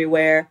scales were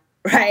everywhere,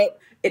 right?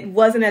 It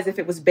wasn't as if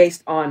it was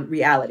based on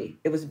reality.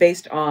 It was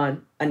based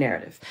on a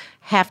narrative.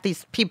 Half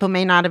these people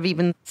may not have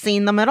even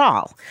seen them at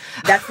all.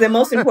 That's the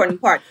most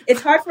important part.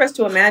 It's hard for us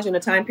to imagine a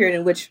time period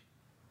in which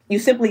you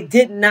simply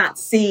did not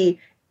see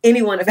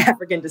anyone of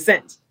African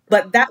descent.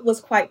 But that was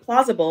quite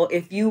plausible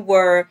if you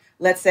were,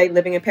 let's say,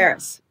 living in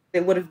Paris.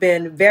 It would have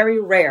been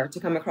very rare to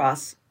come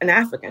across an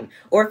African,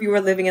 or if you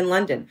were living in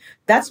London.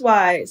 That's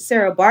why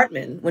Sarah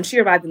Baartman, when she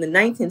arrived in the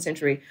 19th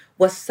century,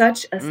 was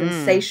such a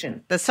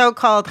sensation. The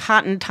so-called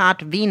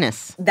Hottentot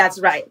Venus. That's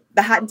right,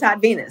 the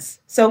Hottentot Venus.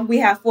 So we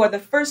have, for the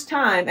first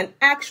time, an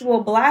actual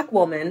Black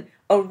woman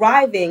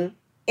arriving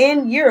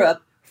in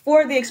Europe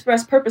for the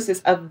express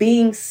purposes of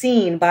being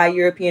seen by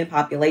European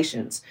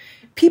populations.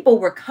 People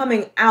were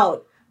coming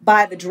out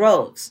by the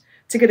droves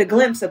to get a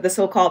glimpse of the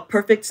so-called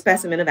perfect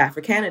specimen of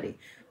Africanity.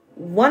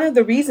 One of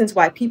the reasons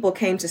why people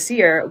came to see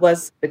her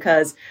was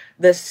because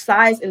the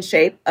size and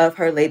shape of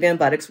her labia and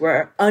buttocks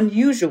were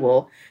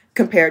unusual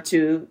compared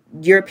to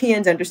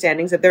Europeans'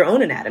 understandings of their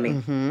own anatomy.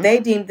 Mm-hmm. They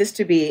deemed this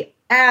to be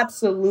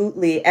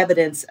absolutely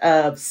evidence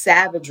of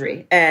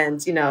savagery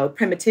and,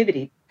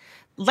 primitivity.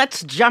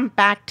 Let's jump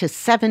back to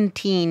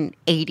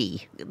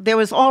 1780. There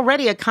was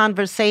already a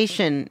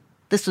conversation,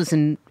 this was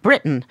in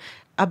Britain,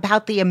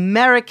 about the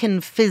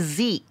American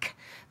physique,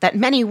 that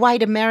many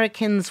white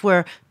Americans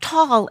were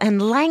tall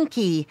and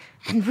lanky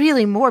and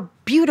really more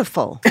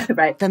beautiful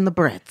right. than the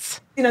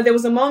Brits. There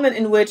was a moment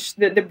in which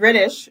the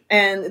British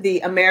and the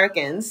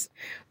Americans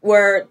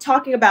were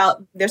talking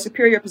about their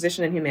superior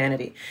position in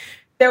humanity.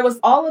 There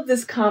was all of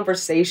this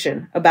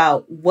conversation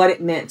about what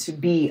it meant to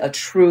be a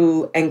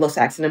true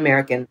Anglo-Saxon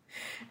American.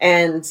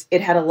 And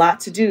it had a lot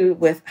to do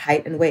with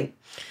height and weight.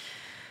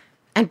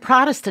 And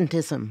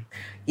Protestantism.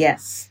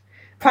 Yes.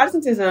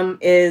 Protestantism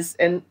is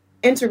an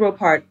integral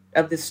part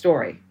of this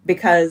story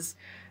because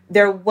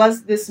there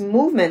was this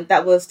movement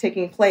that was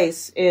taking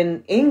place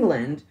in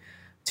England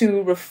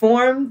to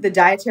reform the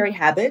dietary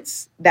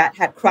habits that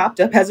had cropped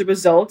up as a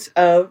result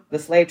of the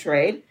slave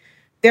trade.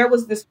 There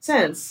was this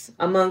sense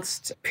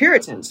amongst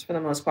Puritans, for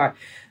the most part,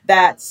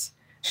 that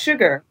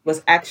sugar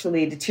was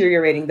actually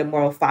deteriorating the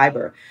moral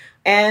fiber.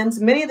 And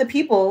many of the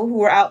people who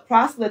were out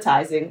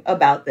proselytizing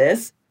about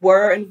this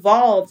were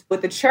involved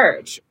with the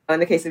church. In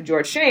the case of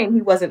George Shane,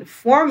 he wasn't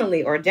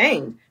formally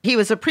ordained. He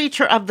was a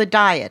preacher of the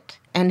diet,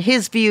 and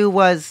his view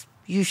was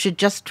you should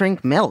just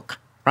drink milk,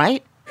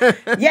 right?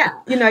 Yeah,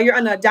 you're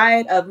on a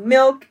diet of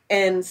milk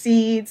and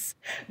seeds.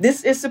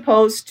 This is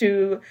supposed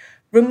to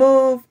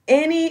remove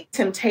any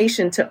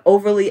temptation to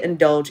overly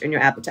indulge in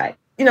your appetite.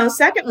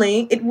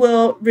 Secondly, it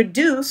will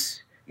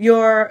reduce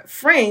your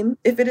frame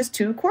if it is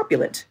too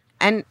corpulent.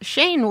 And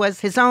Shane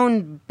was his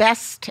own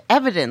best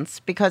evidence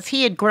because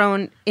he had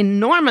grown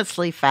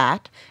enormously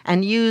fat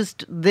and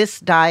used this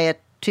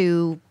diet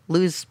to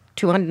lose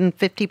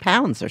 250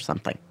 pounds or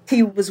something.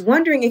 He was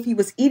wondering if he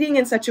was eating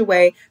in such a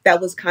way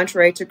that was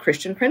contrary to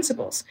Christian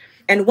principles.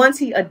 And once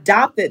he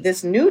adopted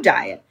this new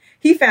diet,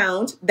 he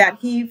found that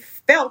he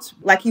felt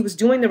like he was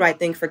doing the right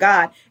thing for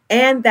God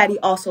and that he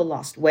also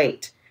lost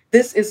weight.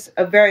 This is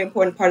a very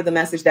important part of the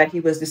message that he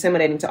was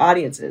disseminating to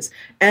audiences.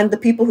 And the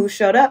people who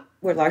showed up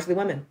were largely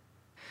women.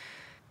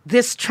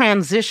 This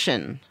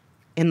transition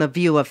in the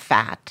view of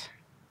fat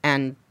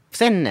and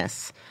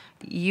thinness,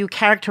 you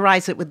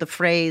characterize it with the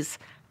phrase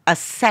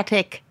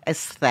ascetic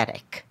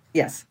aesthetic.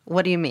 Yes.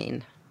 What do you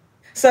mean?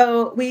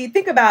 So we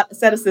think about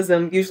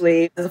asceticism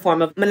usually as a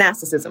form of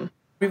monasticism.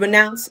 We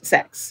renounce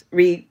sex,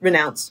 we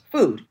renounce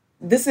food.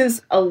 This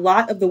is a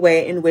lot of the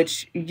way in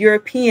which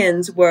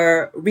Europeans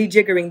were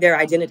rejiggering their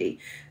identity.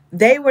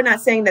 They were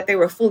not saying that they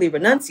were fully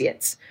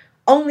renunciates,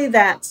 only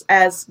that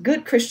as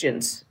good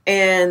Christians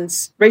and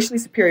racially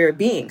superior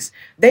beings,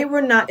 they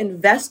were not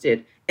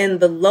invested in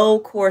the low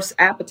course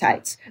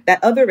appetites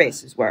that other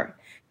races were.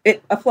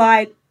 It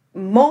applied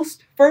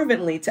most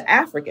fervently to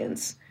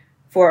Africans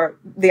for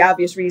the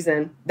obvious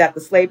reason that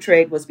the slave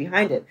trade was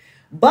behind it.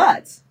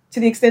 But to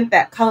the extent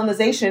that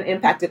colonization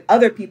impacted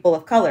other people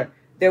of color,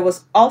 there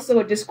was also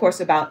a discourse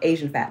about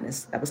Asian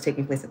fatness that was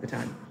taking place at the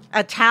time.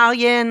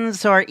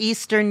 Italians or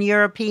Eastern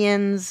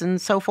Europeans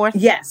and so forth?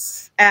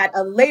 Yes, at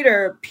a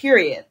later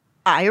period.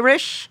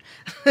 Irish?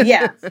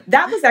 Yeah,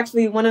 that was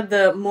actually one of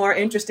the more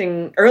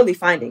interesting early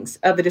findings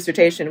of the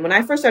dissertation. When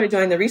I first started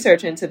doing the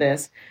research into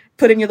this,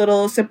 put in your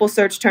little simple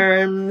search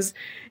terms,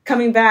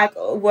 coming back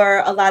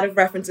were a lot of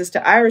references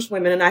to Irish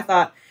women. And I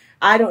thought,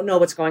 I don't know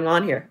what's going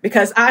on here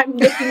because I'm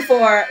looking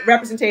for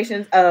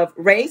representations of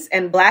race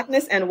and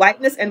blackness and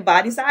whiteness and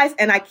body size.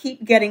 And I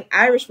keep getting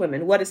Irish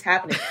women. What is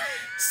happening?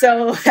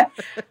 So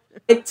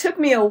it took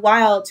me a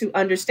while to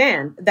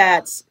understand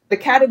that the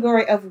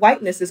category of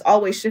whiteness is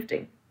always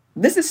shifting.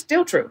 This is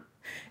still true.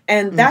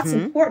 And that's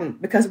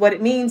important because what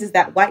it means is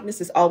that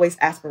whiteness is always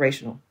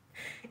aspirational.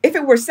 If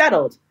it were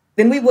settled,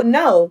 then we would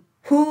know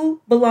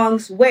who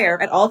belongs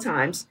where at all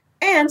times.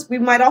 And we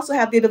might also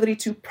have the ability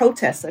to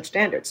protest such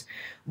standards.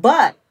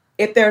 But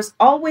if there's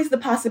always the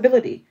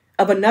possibility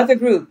of another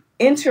group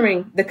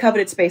entering the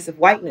coveted space of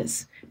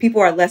whiteness,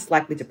 people are less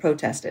likely to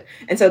protest it.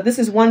 And so this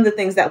is one of the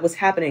things that was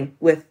happening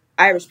with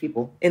Irish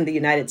people in the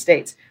United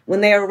States.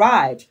 When they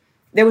arrived,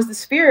 there was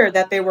this fear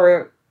that they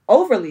were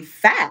overly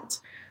fat,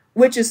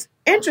 which is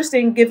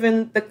interesting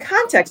given the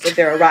context of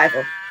their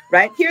arrival,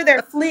 right? Here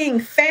they're fleeing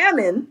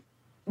famine,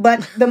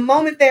 but the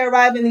moment they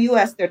arrive in the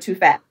U.S., they're too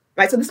fat,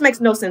 right? So this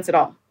makes no sense at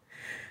all.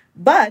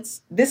 But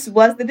this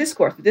was the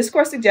discourse. The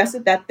discourse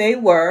suggested that they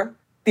were,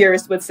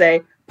 theorists would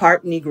say,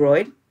 part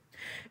Negroid.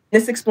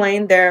 This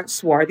explained their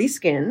swarthy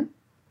skin,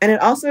 and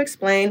it also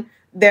explained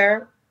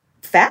their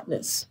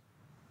fatness.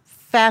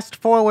 Fast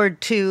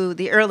forward to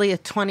the early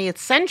 20th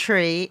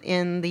century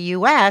in the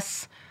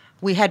U.S.,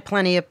 we had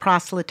plenty of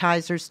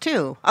proselytizers,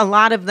 too. A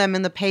lot of them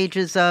in the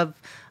pages of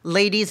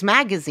ladies'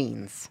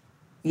 magazines.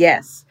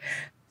 Yes.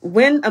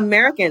 When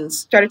Americans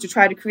started to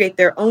try to create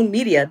their own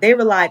media, they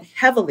relied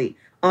heavily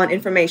on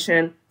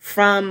information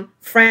from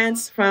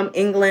France, from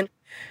England.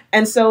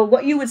 And so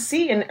what you would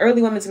see in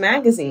early women's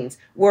magazines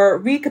were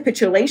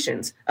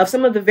recapitulations of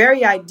some of the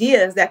very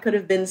ideas that could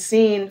have been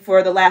seen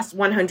for the last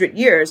 100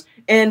 years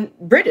in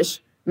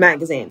British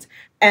magazines.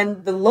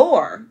 And the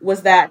lore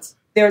was that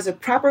there's a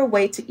proper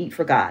way to eat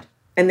for God,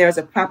 and there's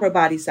a proper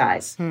body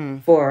size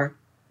for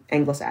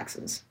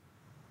Anglo-Saxons.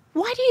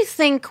 Why do you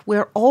think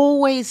we're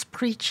always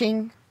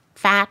preaching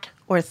fat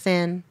or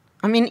thin?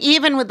 I mean,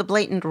 even with the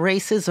blatant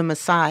racism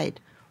aside,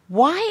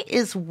 why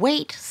is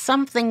weight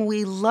something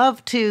we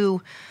love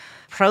to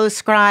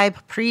prescribe?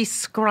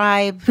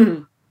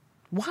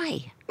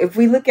 Why? If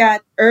we look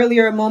at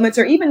earlier moments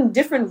or even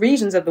different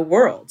regions of the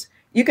world,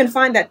 you can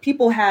find that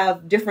people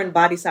have different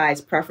body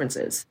size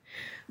preferences.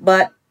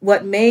 But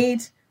what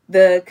made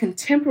the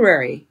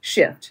contemporary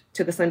shift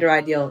to the slender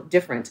ideal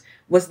different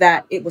was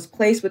that it was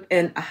placed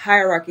within a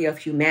hierarchy of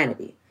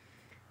humanity.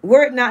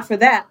 Were it not for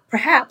that,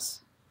 perhaps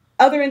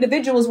other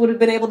individuals would have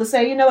been able to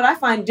say, you know what, I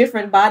find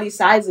different body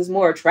sizes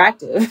more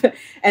attractive.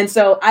 And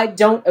so I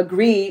don't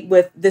agree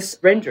with this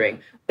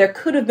rendering. There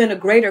could have been a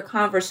greater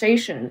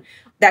conversation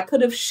that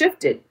could have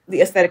shifted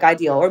the aesthetic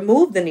ideal or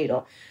moved the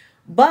needle.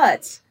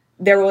 But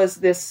there was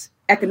this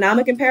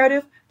economic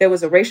imperative, there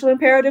was a racial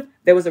imperative,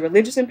 there was a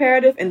religious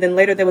imperative, and then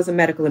later there was a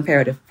medical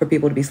imperative for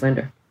people to be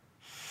slender.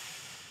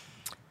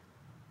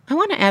 I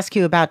want to ask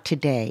you about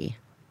today.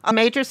 A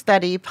major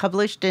study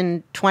published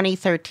in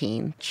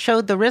 2013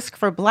 showed the risk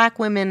for Black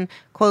women,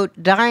 quote,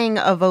 dying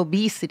of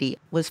obesity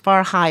was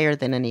far higher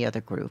than any other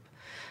group.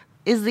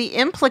 Is the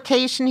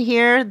implication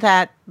here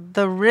that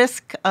the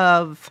risk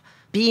of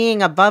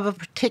being above a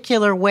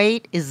particular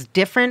weight is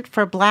different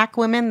for Black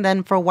women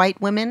than for white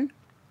women,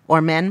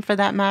 or men for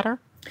that matter?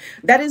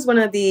 That is one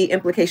of the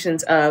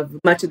implications of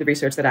much of the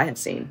research that I have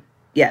seen,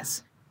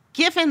 yes.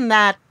 Given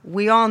that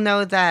we all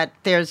know that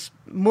there's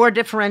more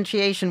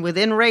differentiation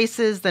within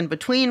races than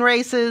between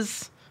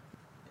races,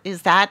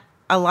 is that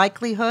a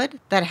likelihood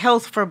that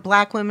health for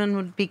Black women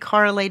would be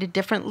correlated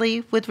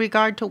differently with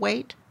regard to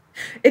weight?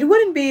 It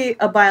wouldn't be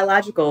a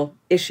biological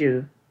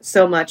issue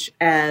so much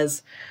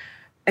as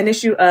an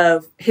issue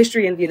of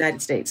history in the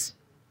United States.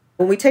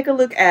 When we take a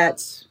look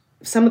at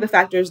some of the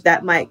factors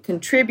that might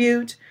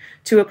contribute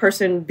to a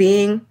person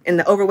being in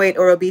the overweight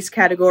or obese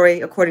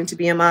category according to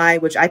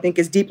BMI, which I think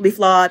is deeply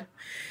flawed.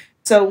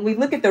 So when we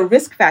look at the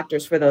risk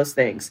factors for those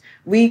things,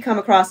 we come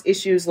across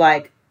issues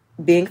like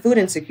being food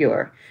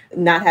insecure,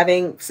 not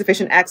having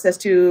sufficient access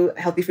to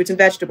healthy fruits and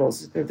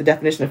vegetables, the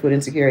definition of food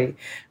insecurity,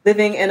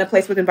 living in a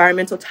place with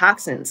environmental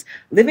toxins,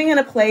 living in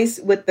a place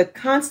with the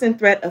constant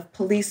threat of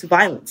police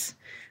violence.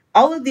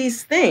 All of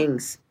these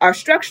things are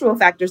structural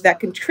factors that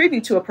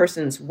contribute to a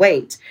person's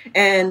weight.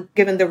 And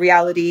given the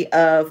reality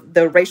of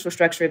the racial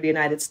structure of the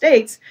United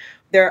States,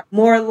 they're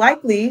more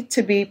likely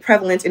to be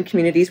prevalent in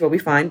communities where we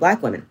find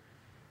Black women.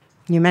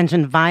 You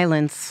mentioned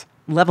violence.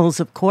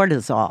 Levels of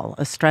cortisol,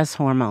 a stress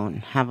hormone,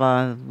 have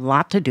a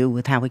lot to do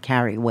with how we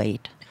carry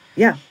weight.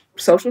 Yeah,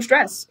 social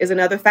stress is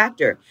another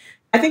factor.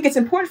 I think it's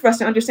important for us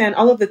to understand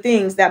all of the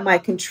things that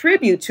might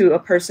contribute to a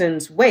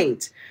person's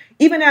weight,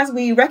 even as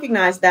we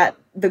recognize that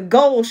the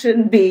goal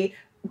shouldn't be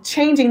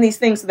changing these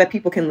things so that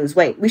people can lose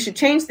weight. We should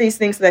change these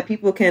things so that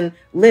people can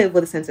live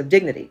with a sense of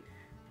dignity.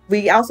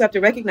 We also have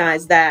to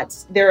recognize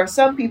that there are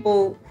some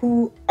people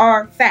who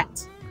are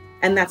fat,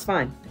 and that's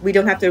fine. We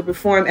don't have to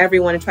reform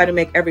everyone and try to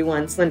make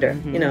everyone slender.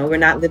 Mm-hmm. You know, we're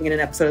not living in an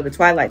episode of The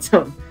Twilight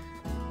Zone.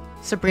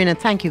 Sabrina,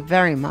 thank you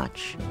very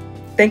much.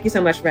 Thank you so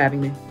much for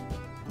having me.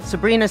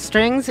 Sabrina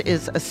Strings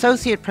is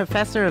Associate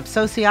Professor of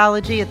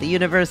Sociology at the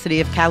University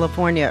of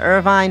California,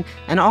 Irvine,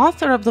 and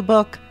author of the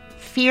book,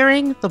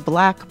 Fearing the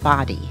Black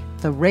Body,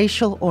 The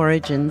Racial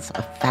Origins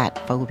of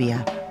Fat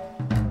Phobia.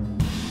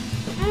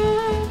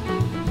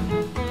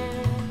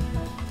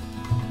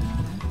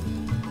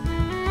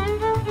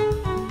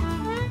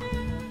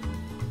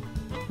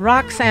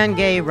 Roxane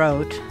Gay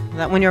wrote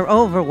that when you're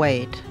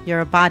overweight,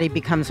 your body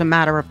becomes a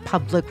matter of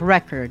public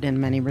record in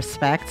many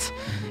respects.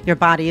 Your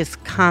body is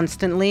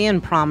constantly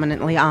and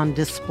prominently on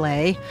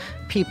display.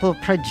 People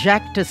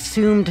project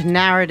assumed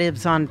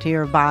narratives onto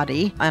your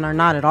body and are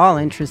not at all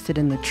interested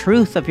in the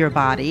truth of your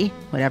body,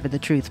 whatever the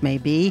truth may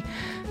be.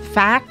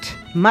 Fact,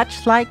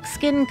 much like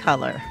skin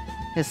color,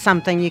 is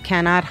something you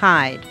cannot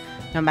hide,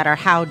 no matter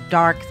how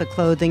dark the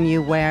clothing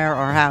you wear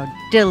or how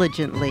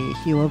diligently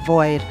you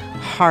avoid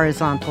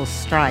horizontal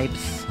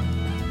stripes.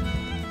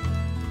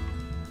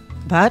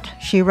 But,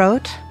 she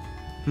wrote,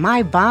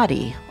 my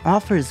body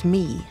offers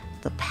me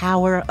the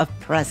power of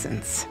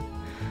presence.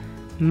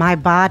 My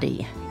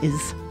body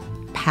is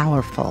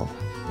powerful.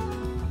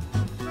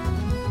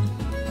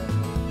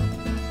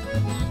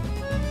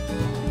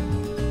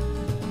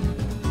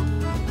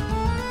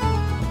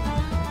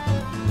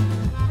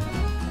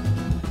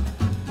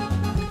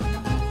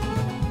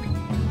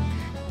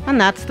 And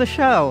that's the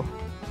show.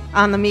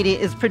 On the Media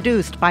is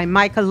produced by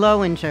Micah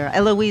Lowinger,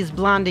 Eloise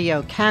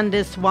Blondiau,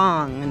 Candice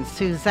Wong, and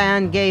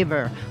Suzanne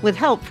Gaber, with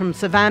help from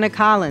Savannah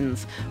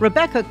Collins.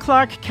 Rebecca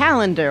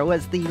Clark-Callender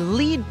was the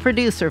lead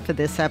producer for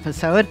this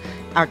episode.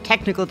 Our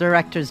technical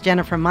director is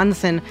Jennifer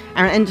Munson.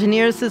 Our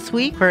engineers this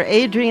week were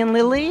Adrian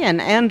Lilly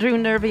and Andrew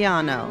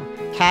Nerviano.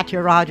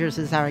 Katya Rogers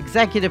is our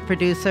executive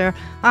producer.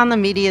 On the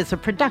Media is a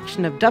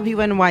production of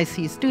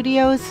WNYC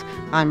Studios.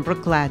 I'm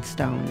Brooke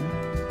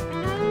Gladstone.